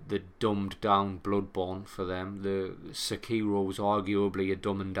the dumbed down Bloodborne for them. The Sekiro was arguably a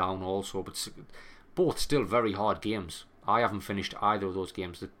dumbing down also, but both still very hard games. I haven't finished either of those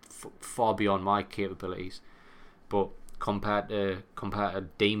games. They're far beyond my capabilities. But compared to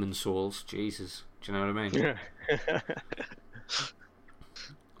Demon Souls, Jesus, do you know what I mean? Yeah.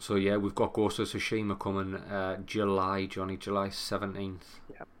 So yeah, we've got Ghost of Tsushima coming July 17th.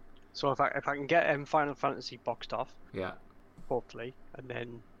 Yeah. So if I can get Final Fantasy boxed off, yeah, hopefully, and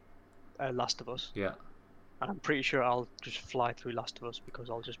then Last of Us. Yeah. And I'm pretty sure I'll just fly through Last of Us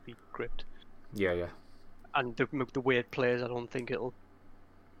because I'll just be gripped. Yeah. And the way it plays, I don't think it'll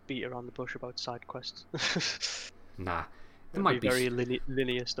beat around the bush about side quests. Nah. There might be very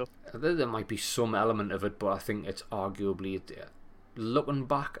linear stuff. There might be some element of it, but I think it's arguably... Looking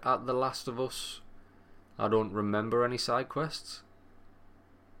back at The Last of Us, I don't remember any side quests.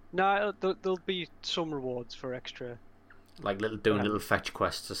 No, there'll be some rewards for extra... Like little fetch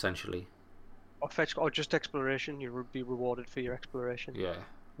quests, essentially. Or just exploration. You'll be rewarded for your exploration. Yeah,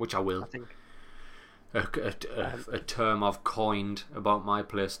 which I will. I think. A term I've coined about my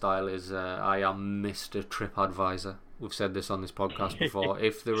playstyle is I am Mr. TripAdvisor. We've said this on this podcast before.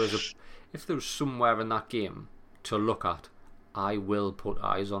 If there's somewhere in that game to look at, I will put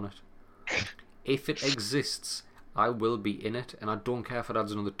eyes on it. If it exists, I will be in it, and I don't care if it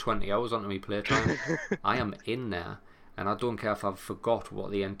adds another 20 hours onto my playtime. I am in there, and I don't care if I've forgot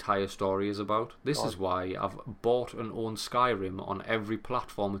what the entire story is about. This is why I've bought and owned Skyrim on every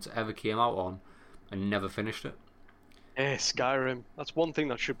platform it's ever came out on, and never finished it. Skyrim. That's one thing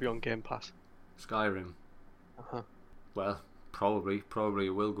that should be on Game Pass. Skyrim. Uh-huh. Well, probably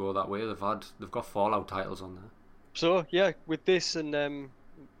it will go that way. They've got Fallout titles on there. So yeah, with this and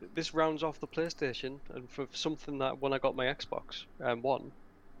this rounds off the PlayStation, and for something that when I got my Xbox One,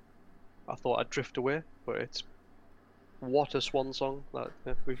 I thought I'd drift away, but it's what a swan song that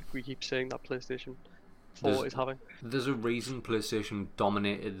we keep saying that PlayStation 4 is having. There's a reason PlayStation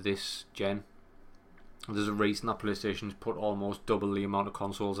dominated this gen. There's a reason that PlayStation's put almost double the amount of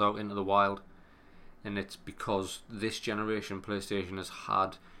consoles out into the wild, and it's because this generation PlayStation has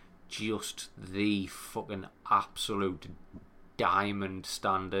had just the fucking absolute diamond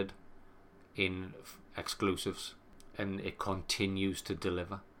standard in exclusives, and it continues to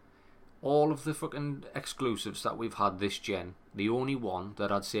deliver. All of the fucking exclusives that we've had this gen, the only one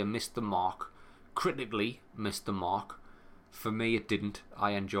that I'd say missed the mark, critically missed the mark, for me it didn't,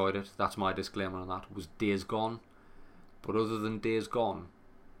 I enjoyed it, that's my disclaimer on that, was Days Gone. But other than Days Gone,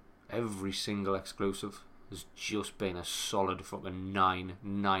 every single exclusive has just been a solid fucking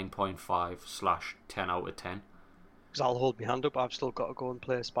 9.5/10 out of 10. Because I'll hold my hand up, I've still got to go and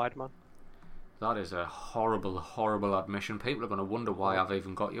play Spider-Man. That is a horrible, horrible admission. People are going to wonder why I've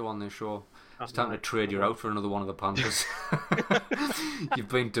even got you on this show. It's time to trade you out for another one of the Panthers. You've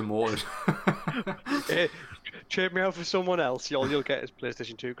been demoted. Hey, trade me out for someone else. You'll get his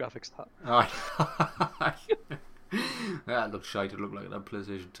PlayStation 2 graphics. Aye. That looks shite. It looked like that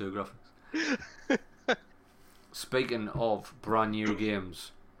PlayStation 2 graphics. Speaking of brand new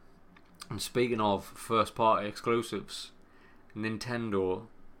games, and speaking of first party exclusives, Nintendo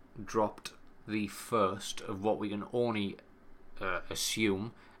dropped the first of what we can only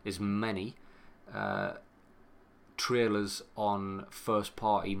assume is many trailers on first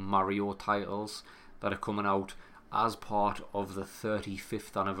party Mario titles that are coming out as part of the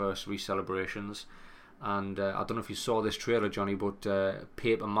 35th anniversary celebrations. And I don't know if you saw this trailer, Johnny, but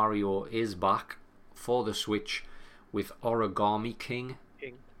Paper Mario is back for the Switch with Origami King.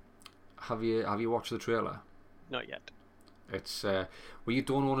 Have you watched the trailer? Not yet. It's well, you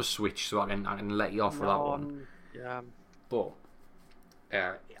don't want to Switch, so I can let you off for that one. Yeah. But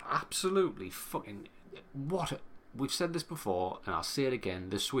absolutely fucking we've said this before, and I'll say it again.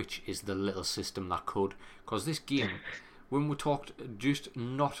 The Switch is the little system that could, because this game, when we talked just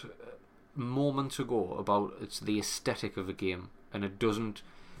not moments ago about it's the aesthetic of a game, and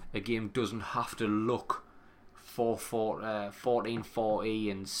a game doesn't have to look 1440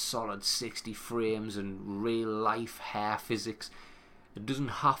 and solid 60 frames and real life hair physics. It doesn't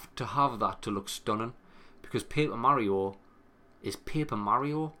have to have that to look stunning, because Paper Mario is Paper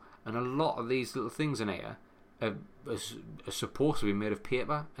Mario, and a lot of these little things in here are supposed to be made of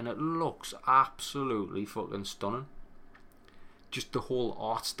paper, and it looks absolutely fucking stunning. Just the whole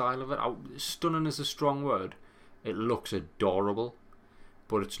art style of it. Stunning is a strong word. It looks adorable,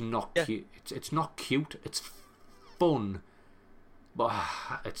 but it's not cute. It's not cute. It's fun, but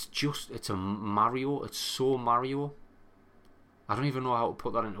it's a Mario. It's so Mario. I don't even know how to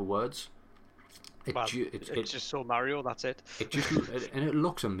put that into words. It's just so Mario. That's it. And it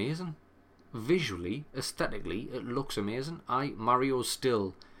looks amazing. Visually, aesthetically, it looks amazing. Mario's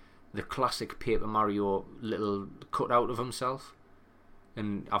still the classic Paper Mario little cutout of himself,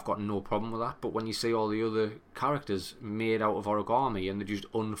 and I've got no problem with that. But when you see all the other characters made out of origami and they're just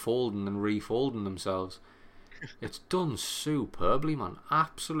unfolding and refolding themselves, it's done superbly, man.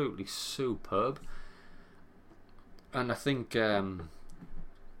 Absolutely superb. And I think I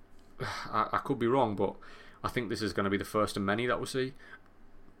could be wrong, but I think this is going to be the first of many that we'll see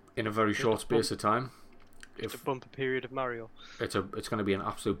in a very short space of time. It's a bumper period of Mario. It's going to be an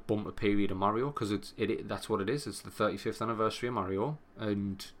absolute bumper period of Mario, because that's what it is. It's the 35th anniversary of Mario,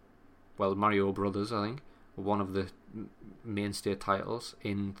 and well, Mario Brothers, I think, one of the mainstay titles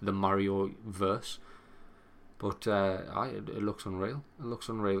in the Mario verse. But it looks unreal. It looks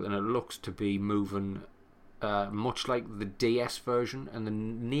unreal, and it looks to be moving much like the DS version. And the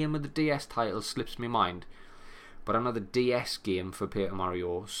name of the DS title slips my mind. But another DS game for Paper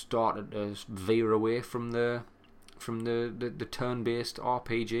Mario started to veer away from the turn-based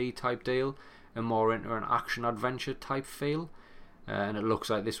RPG type deal and more into an action-adventure type feel. And it looks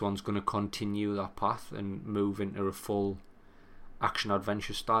like this one's going to continue that path and move into a full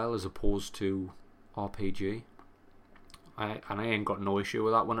action-adventure style as opposed to RPG. I ain't got no issue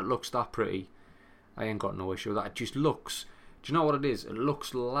with that when it looks that pretty. I ain't got no issue with that. It just looks... Do you know what it is? It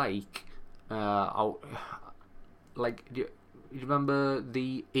looks like... do you remember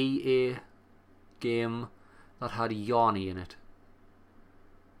the EA game that had Yarny in it?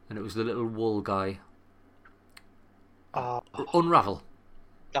 And it was the little wool guy. Unravel.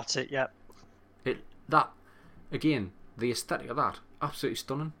 That's it, yeah. Again, the aesthetic of that, absolutely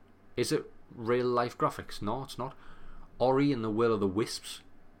stunning. Is it real life graphics? No, it's not. Ori and the Will of the Wisps,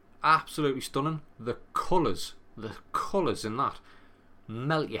 absolutely stunning. The colours in that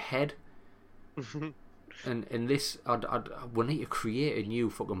melt your head. And in this, we need to create a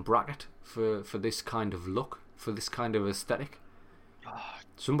new fucking bracket for this kind of look, for this kind of aesthetic.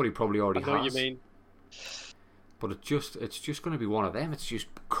 Somebody probably already has. I know what you mean. But it's just going to be one of them. It's just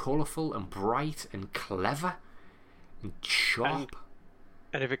colourful and bright and clever and sharp.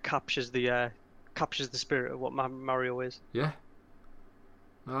 And if it captures the spirit of what Mario is. Yeah.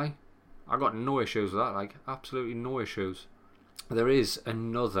 Aye. I got no issues with that. Like, absolutely no issues. There is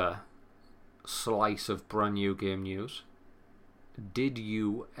another slice of brand new game news. Did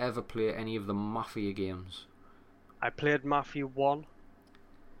you ever play any of the Mafia games? I played Mafia 1.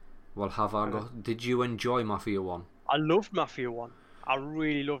 Well, did you enjoy Mafia 1? I loved Mafia 1. I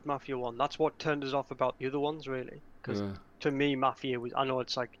really loved Mafia 1. That's what turned us off about the other ones, really. Because to me, Mafia was... I know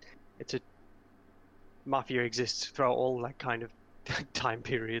it's a... Mafia exists throughout all, like, kind of time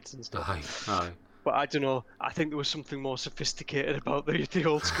periods and stuff. Aye. But I don't know. I think there was something more sophisticated about the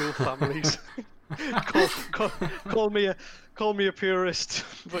old school families. Call me a purist,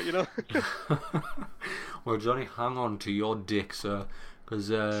 but you know. Well, Johnny, hang on to your dick, sir, because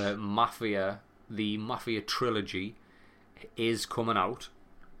Mafia, the Mafia trilogy, is coming out.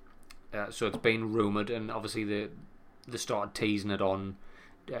 So it's been rumoured, and obviously they started teasing it on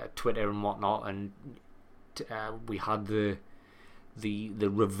Twitter and whatnot, and we had the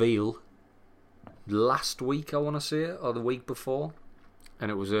reveal last week, I want to say, or the week before,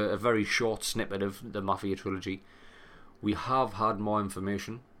 and it was a very short snippet of the Mafia trilogy. We have had more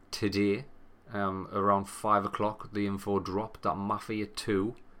information today. Around 5 o'clock, the info dropped that Mafia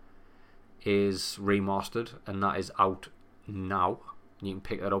 2 is remastered, and that is out now. You can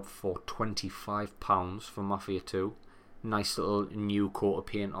pick that up for £25 for Mafia 2. Nice little new coat of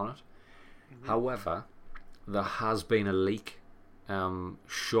paint on it. Mm-hmm. However, there has been a leak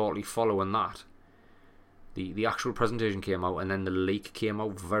shortly following that. The actual presentation came out, and then the leak came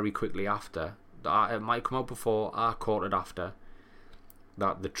out very quickly after. It might come out before, I caught it after.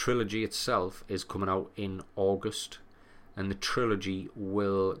 That the trilogy itself is coming out in August, and the trilogy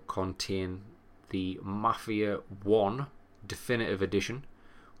will contain the Mafia 1 Definitive Edition,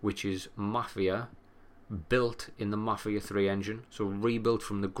 which is Mafia built in the Mafia 3 engine, so rebuilt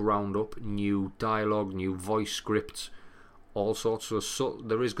from the ground up, new dialogue, new voice scripts, all sorts. So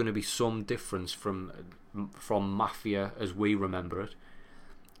there is going to be some difference from Mafia as we remember it,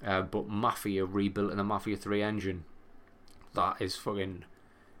 but Mafia rebuilt in the Mafia 3 engine. That is fucking...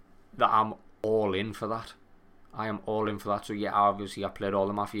 That I'm all in for that. I am all in for that. So yeah, obviously I played all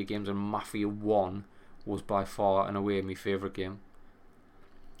the Mafia games, and Mafia 1 was by far and away my favourite game.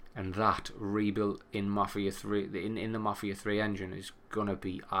 And that rebuilt in Mafia 3, in the Mafia 3 engine, is gonna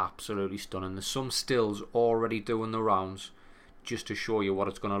be absolutely stunning. There's some stills already doing the rounds just to show you what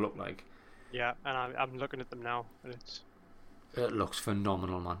it's gonna look like. Yeah, and I'm looking at them now, and it looks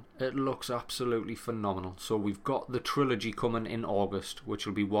phenomenal, man. It looks absolutely phenomenal. So we've got the trilogy coming in August, which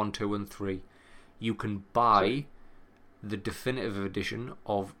will be 1, 2 and 3. You can buy the definitive edition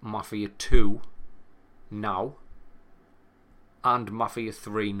of Mafia 2 now, and Mafia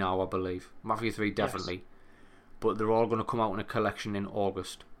 3 now, I believe. Mafia 3 definitely. Yes. But they're all going to come out in a collection in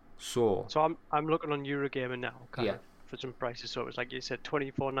August. So I'm looking on Eurogamer now, kind of, for some prices. So it was like you said,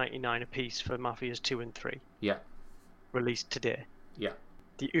 $24.99 a piece for Mafias 2 and 3. Yeah. Released today. Yeah.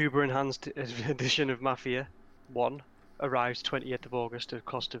 The Uber enhanced edition of Mafia 1 arrives 20th of August at a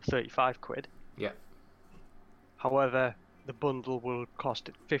cost of £35. Yeah. However, the bundle will cost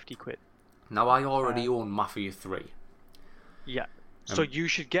 £50. Now I already own Mafia 3. Yeah. So you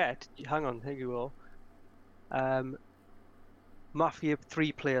should get, hang on, here you go. Mafia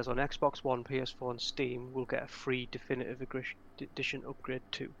 3 players on Xbox One, PS4 and Steam will get a free definitive edition upgrade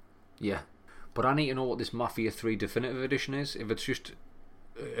too. Yeah. But I need to know what this Mafia 3 Definitive Edition is. If it's just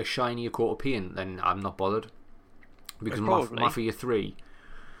a shinier coat of paint, then I'm not bothered. Because Mafia 3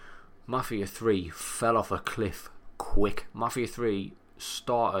 fell off a cliff quick. Mafia 3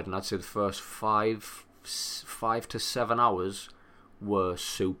 started, and I'd say the first 5 to 7 hours were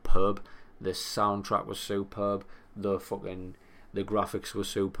superb. The soundtrack was superb. The graphics were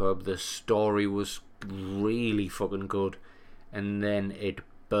superb. The story was really fucking good. And then it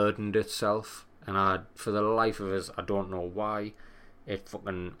burdened itself, and for the life of us, I don't know why, it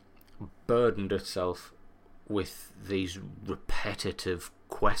fucking burdened itself with these repetitive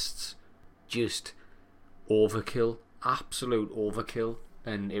quests. Just overkill, absolute overkill,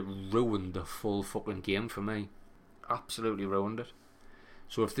 and it ruined the full fucking game for me. Absolutely ruined it.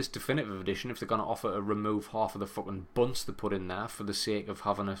 So if this definitive edition, if they're going to offer to remove half of the fucking bunts they put in there for the sake of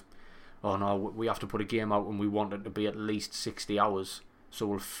having oh no, we have to put a game out and we want it to be at least 60 hours, so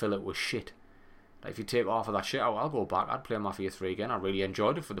we'll fill it with shit. Like, if you take half of that shit out, I'll go back, I'd play Mafia 3 again. I really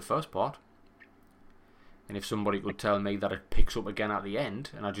enjoyed it for the first part. And if somebody could tell me that it picks up again at the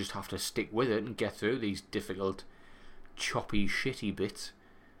end, and I just have to stick with it and get through these difficult, choppy, shitty bits,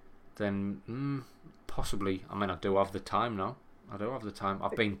 then possibly. I mean, I do have the time now. I do have the time.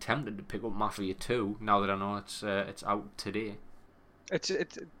 I've been tempted to pick up Mafia 2 now that I know it's out today. It's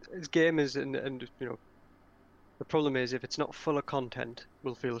game is, and you know, the problem is if it's not full of content,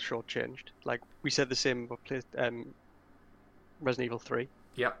 we'll feel shortchanged. Like we said the same about Resident Evil 3.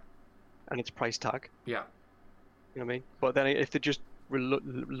 Yeah. And its price tag. Yeah. You know what I mean? But then if they just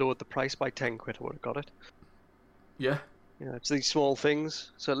lowered the price by £10, I would have got it. Yeah. You know, it's these small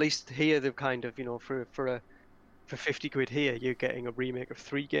things. So at least here they've kind of, you know, for £50 here, you're getting a remake of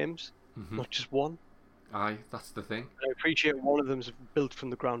 3 games, not just one. Aye, that's the thing. I appreciate one of them's built from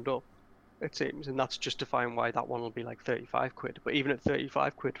the ground up. it seems, and that's justifying why that one will be like 35 quid. But even at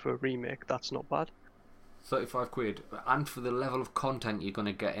 35 quid for a remake, that's not bad. 35 quid, and for the level of content you're going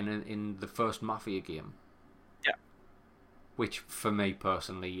to get in the first Mafia game. Yeah. Which, for me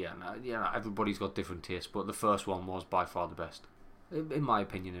personally, everybody's got different tastes, but the first one was by far the best. In my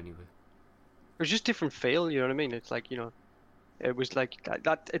opinion, anyway. It was just different feel, you know what I mean? It's like, it was like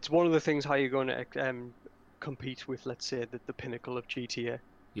that. It's one of the things how you're going to compete with, let's say, the pinnacle of GTA.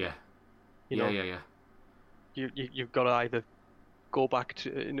 Yeah. Yeah. You've got to either go back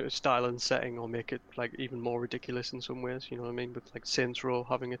to style and setting, or make it like even more ridiculous in some ways. You know what I mean? With like Saints Row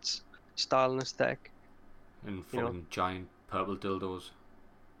having its style and aesthetic. And fucking giant purple dildos.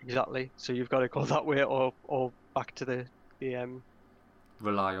 Exactly. So you've got to go that way, or back to the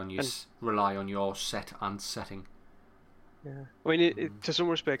rely on your set and setting. Yeah, I mean, to some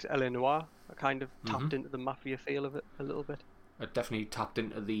respects, LA Noire kind of tapped into the Mafia feel of it a little bit. It definitely tapped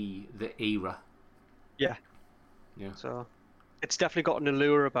into the era. Yeah. So it's definitely got an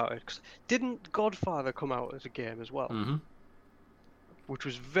allure about it. 'Cause didn't Godfather come out as a game as well? Mm-hmm. Which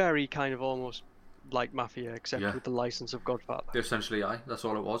was very kind of almost like Mafia, except with the license of Godfather. Essentially, that's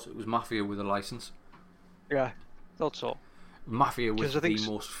all it was. It was Mafia with a license. Yeah, thought so. Mafia with the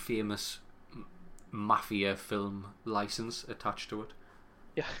most famous Mafia film license attached to it.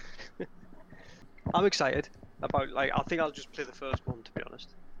 Yeah. I'm excited about, I think I'll just play the first one, to be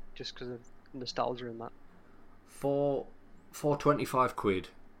honest. Just because of nostalgia in that. For 25 quid,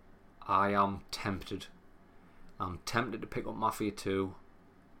 I am tempted. I'm tempted to pick up Mafia 2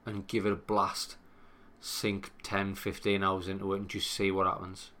 and give it a blast. Sink 10-15 hours into it and just see what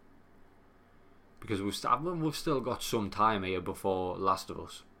happens. Because we've still got some time here before Last of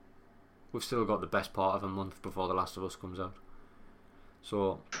Us. We've still got the best part of a month before The Last of Us comes out.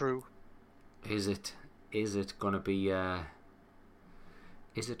 So true. Is it gonna be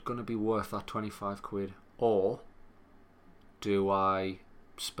worth that 25 quid, or do I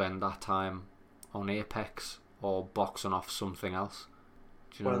spend that time on Apex or boxing off something else?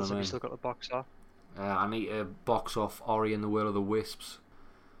 Do you know what I mean? You still got the box off. I need to box off Ori and the Will of the Wisps.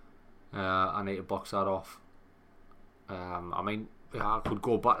 I need to box that off. I mean, I could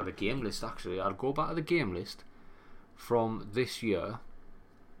go back to the game list, actually. I'd go back to the game list from this year,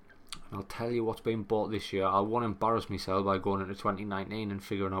 and I'll tell you what's been bought this year. I won't embarrass myself by going into 2019 and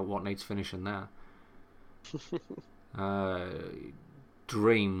figuring out what needs finishing there.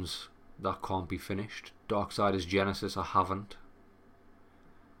 Dreams, that can't be finished. Darksiders Genesis, I haven't.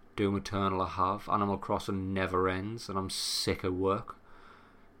 Doom Eternal, I have. Animal Crossing never ends, and I'm sick of work.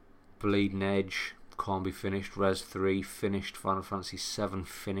 Bleeding Edge can't be finished. Res 3 finished. Final Fantasy 7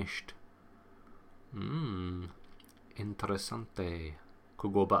 finished. Interessante.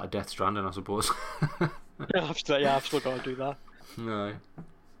 Could go back to Death Stranding, I suppose. I've still got to do that. No.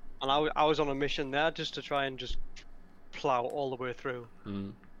 And I was on a mission there just to try and just plow all the way through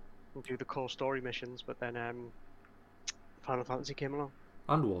and do the core story missions, but then Final Fantasy came along.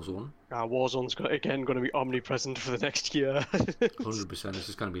 And Warzone. Warzone's going to be omnipresent for the next year. 100%, it's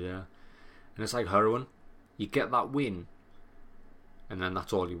just going to be there. And it's like heroin. You get that win, and then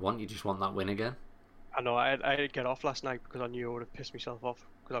that's all you want. You just want that win again. I know. I had to get off last night because I knew I would have pissed myself off.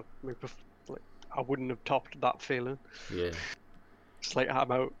 Because I wouldn't have topped that feeling. Yeah. It's like,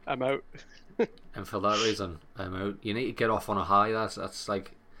 I'm out. And for that reason, I'm out. You need to get off on a high. That's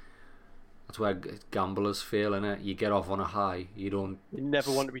where gamblers fail, innit? You get off on a high. You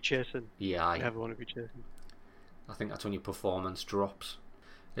never want to be chasing. Yeah. You never want to be chasing. I think that's when your performance drops.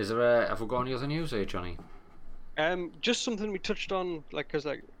 Have we got any other news here, Johnny? Just something we touched on, because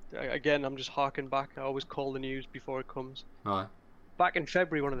again, I'm just harking back. I always call the news before it comes. Right. Back in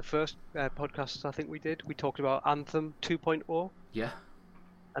February, one of the first podcasts I think we did, we talked about Anthem 2.0. Yeah.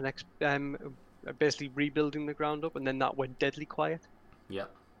 And basically rebuilding the ground up, and then that went deadly quiet. Yeah.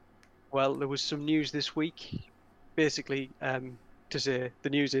 Well, there was some news this week, basically to say the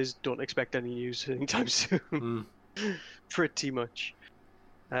news is don't expect any news anytime soon. Pretty much.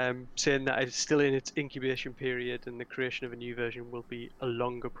 Saying that it's still in its incubation period and the creation of a new version will be a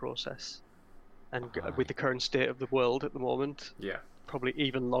longer process. And with the current state of the world at the moment, probably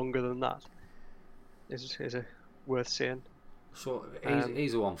even longer than that is worth saying. So,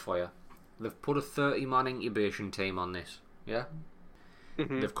 here's one for you. They've put a 30-man incubation team on this, yeah?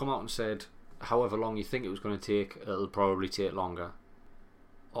 Mm-hmm. They've come out and said, however long you think it was going to take, it'll probably take longer.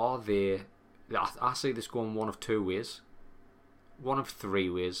 Are they... I see this going one of two ways. One of three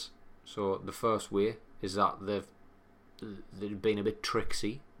ways. So the first way is that they've been a bit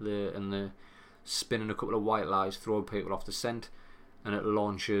tricksy, and they're spinning a couple of white lies, throwing people off the scent, and it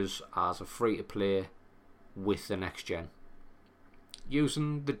launches as a free-to-play with the next gen.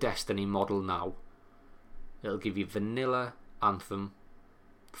 using the Destiny model now, it'll give you vanilla Anthem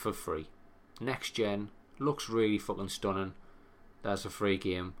for free. Next gen looks really fucking stunning. There's a free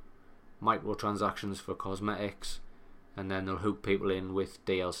game, microtransactions for cosmetics, and then they'll hook people in with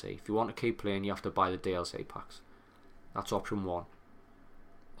DLC. If you want to keep playing, you have to buy the DLC packs. That's option 1.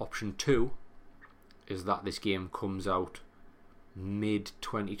 Option 2 is that this game comes out mid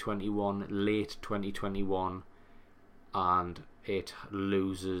 2021, late 2021, and it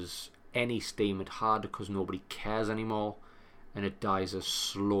loses any steam it had because nobody cares anymore, and it dies a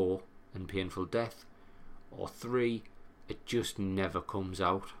slow and painful death. Or 3, it just never comes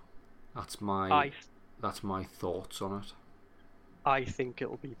out. That's my thoughts on it. I think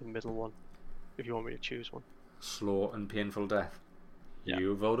it'll be the middle one, if you want me to choose one. Slow and painful death. Yeah.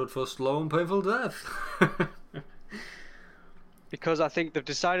 You voted for slow and painful death. Because I think they've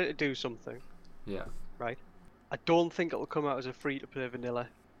decided to do something. Yeah. Right? I don't think it'll come out as a free-to-play vanilla,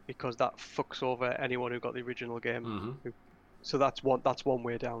 because that fucks over anyone who got the original game. Mm-hmm. So that's one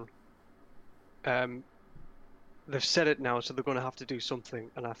way down. They've said it now, so they're going to have to do something,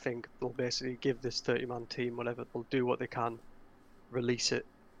 and I think they'll basically give this 30-man team whatever. They'll do what they can, release it,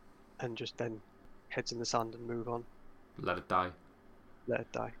 and just then heads in the sand and move on. Let it die. Let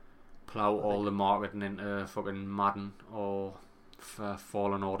it die. Plough all the marketing into fucking Madden or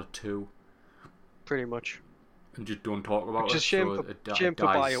Fallen Order 2. Pretty much. And just don't talk about Which it. is shame so for it dies,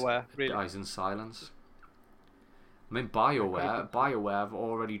 BioWare, it really. dies in silence. I mean, BioWare have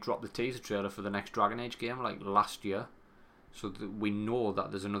already dropped the teaser trailer for the next Dragon Age game, like last year. So that we know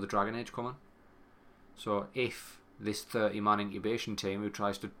that there's another Dragon Age coming. So if this 30-man incubation team who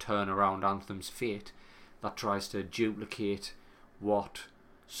tries to turn around Anthem's fate, that tries to duplicate what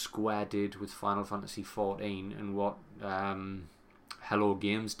Square did with Final Fantasy XIV and what Hello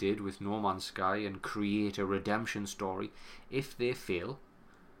Games did with No Man's Sky, and create a redemption story, if they fail,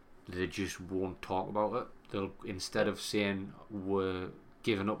 they just won't talk about it. They'll, instead of saying we're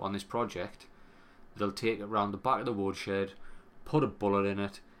giving up on this project, they'll take it round the back of the woodshed, put a bullet in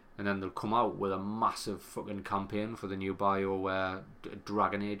it, and then they'll come out with a massive fucking campaign for the new BioWare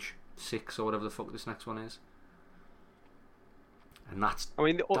Dragon Age 6 or whatever the fuck this next one is. And that's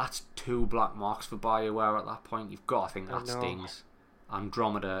two black marks for BioWare at that point. You've got to think that stings.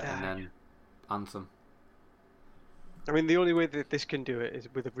 Andromeda and then Anthem. I mean, the only way that this can do it is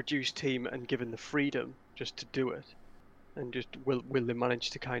with a reduced team and given the freedom just to do it, and just will they manage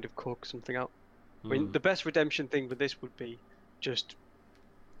to kind of cook something out? I mean, the best redemption thing with this would be just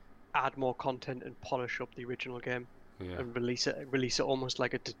add more content and polish up the original game, and release it almost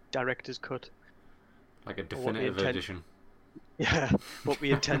like a director's cut, like a definitive edition. Yeah, what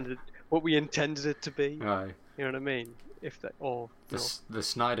we intended it to be. Aye. You know what I mean? If that, or the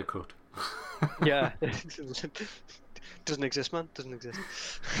Snyder cut. Yeah. Doesn't exist, man. Doesn't exist.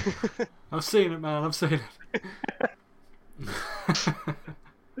 I've seen it, man. I've seen it.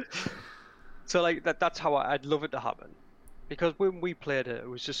 So like that's how I'd love it to happen, because when we played it, it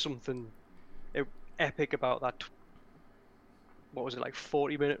was just something epic about that. What was it, like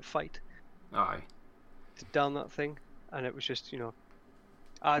 40-minute fight? Aye. To down that thing, and it was just,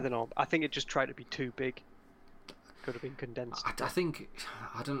 I don't know. I think it just tried to be too big. Could have been condensed. I think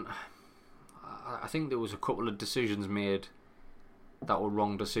there was a couple of decisions made that were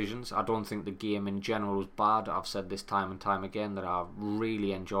wrong decisions. I don't think the game in general was bad. I've said this time and time again that I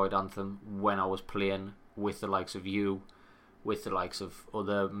really enjoyed Anthem when I was playing with the likes of you, with the likes of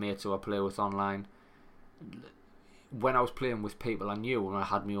other mates who I play with online. When I was playing with people I knew and I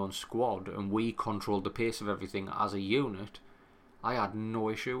had my own squad and we controlled the pace of everything as a unit, I had no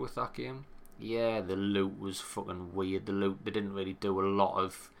issue with that game. Yeah, the loot was fucking weird. They didn't really do a lot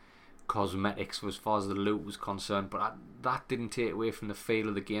of cosmetics as far as the loot was concerned, but that didn't take away from the feel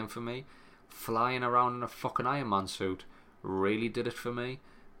of the game for me. Flying around in a fucking Iron Man suit really did it for me.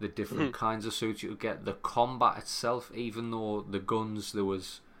 The different kinds of suits you could get, the combat itself, even though the guns, there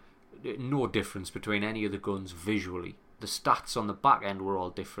was no difference between any of the guns visually. The stats on the back end were all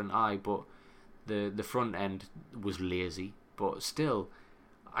different, but the front end was lazy. But still,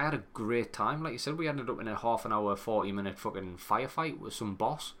 I had a great time. Like you said, we ended up in a half an hour, 40-minute fucking firefight with some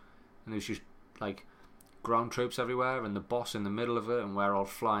boss, and there was just like ground troops everywhere and the boss in the middle of it, and we're all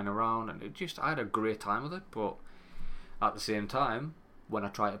flying around, and I had a great time with it. But at the same time, when I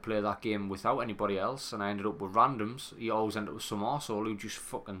tried to play that game without anybody else and I ended up with randoms, you always end up with some arsehole who just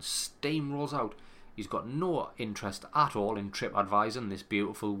fucking steamrolls out. He's got no interest at all in TripAdvising this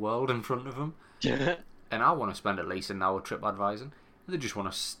beautiful world in front of him. And I want to spend at least an hour TripAdvising. They just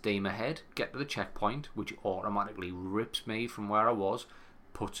want to steam ahead, get to the checkpoint, which automatically rips me from where I was,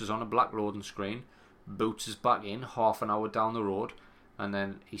 puts us on a black loading screen, boots us back in half an hour down the road, And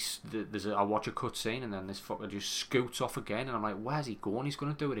then I watch a cutscene, and then this fucker just scoots off again, and I'm like, where's he going? He's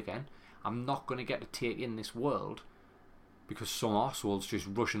going to do it again. I'm not going to get to take in this world because some arsehole's just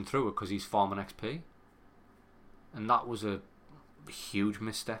rushing through it because he's farming XP. And that was a huge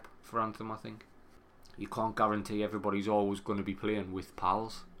misstep for Anthem, I think. You can't guarantee everybody's always going to be playing with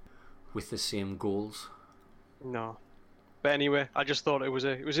pals with the same goals. No. But anyway, I just thought it was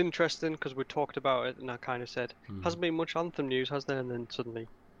interesting because we talked about it, and I kind of said, hasn't been much Anthem news, has there? And then suddenly,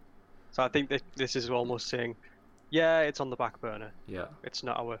 so I think that this is almost saying, yeah, it's on the back burner. Yeah. It's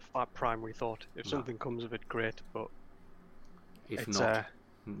not our primary thought. If something comes of it, great. But if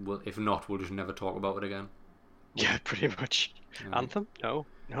not, we'll just never talk about it again. Yeah, pretty much. Yeah. Anthem? No.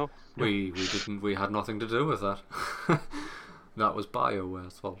 We didn't. We had nothing to do with that. That was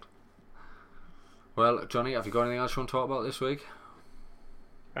BioWare's fault. Well, Johnny, have you got anything else you want to talk about this week?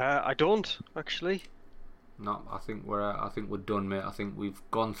 I don't actually. No, I think we're done, mate. I think we've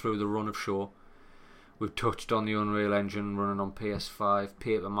gone through the run of show. We've touched on the Unreal Engine running on PS5,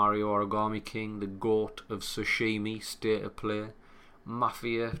 Paper Mario Origami King, the GOAT of Sashimi State of Play,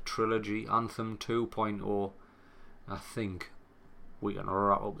 Mafia Trilogy, Anthem 2.0. I think we can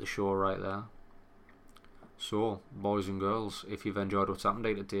wrap up the show right there. So, boys and girls, if you've enjoyed what's happened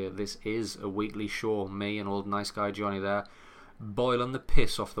day to day, this is a weekly show. Me and old nice guy Johnny there, boiling the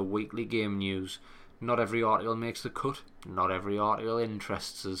piss off the weekly game news. Not every article makes the cut. Not every article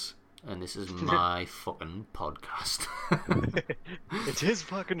interests us. And this is my fucking podcast. It's his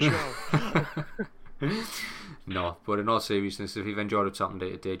fucking show. No, but in all seriousness, if you've enjoyed what's happened day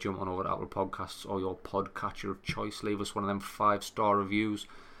to day, jump on over to Apple Podcasts or your podcatcher of choice. Leave us one of them 5-star reviews.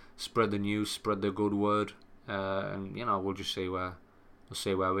 Spread the news, spread the good word. And we'll just see where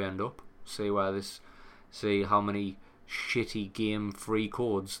we end up. See how many shitty game free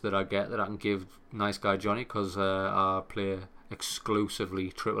codes that I get that I can give nice guy Johnny because I play exclusively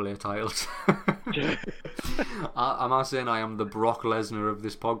AAA titles. I'm saying I am the Brock Lesnar of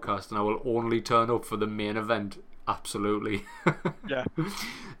this podcast, and I will only turn up for the main event. Absolutely. Yeah.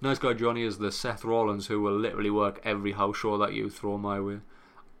 Nice guy Johnny is the Seth Rollins who will literally work every house show that you throw my way.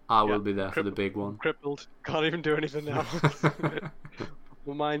 I will be there for the big one. Crippled. Can't even do anything now.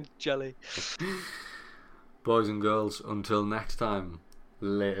 My mind jelly. Boys and girls, until next time,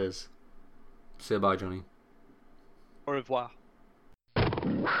 laters. Say bye, Johnny. Au revoir.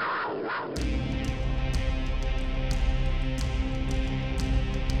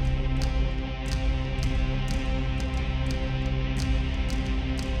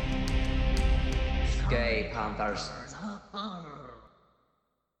 Gay Panthers.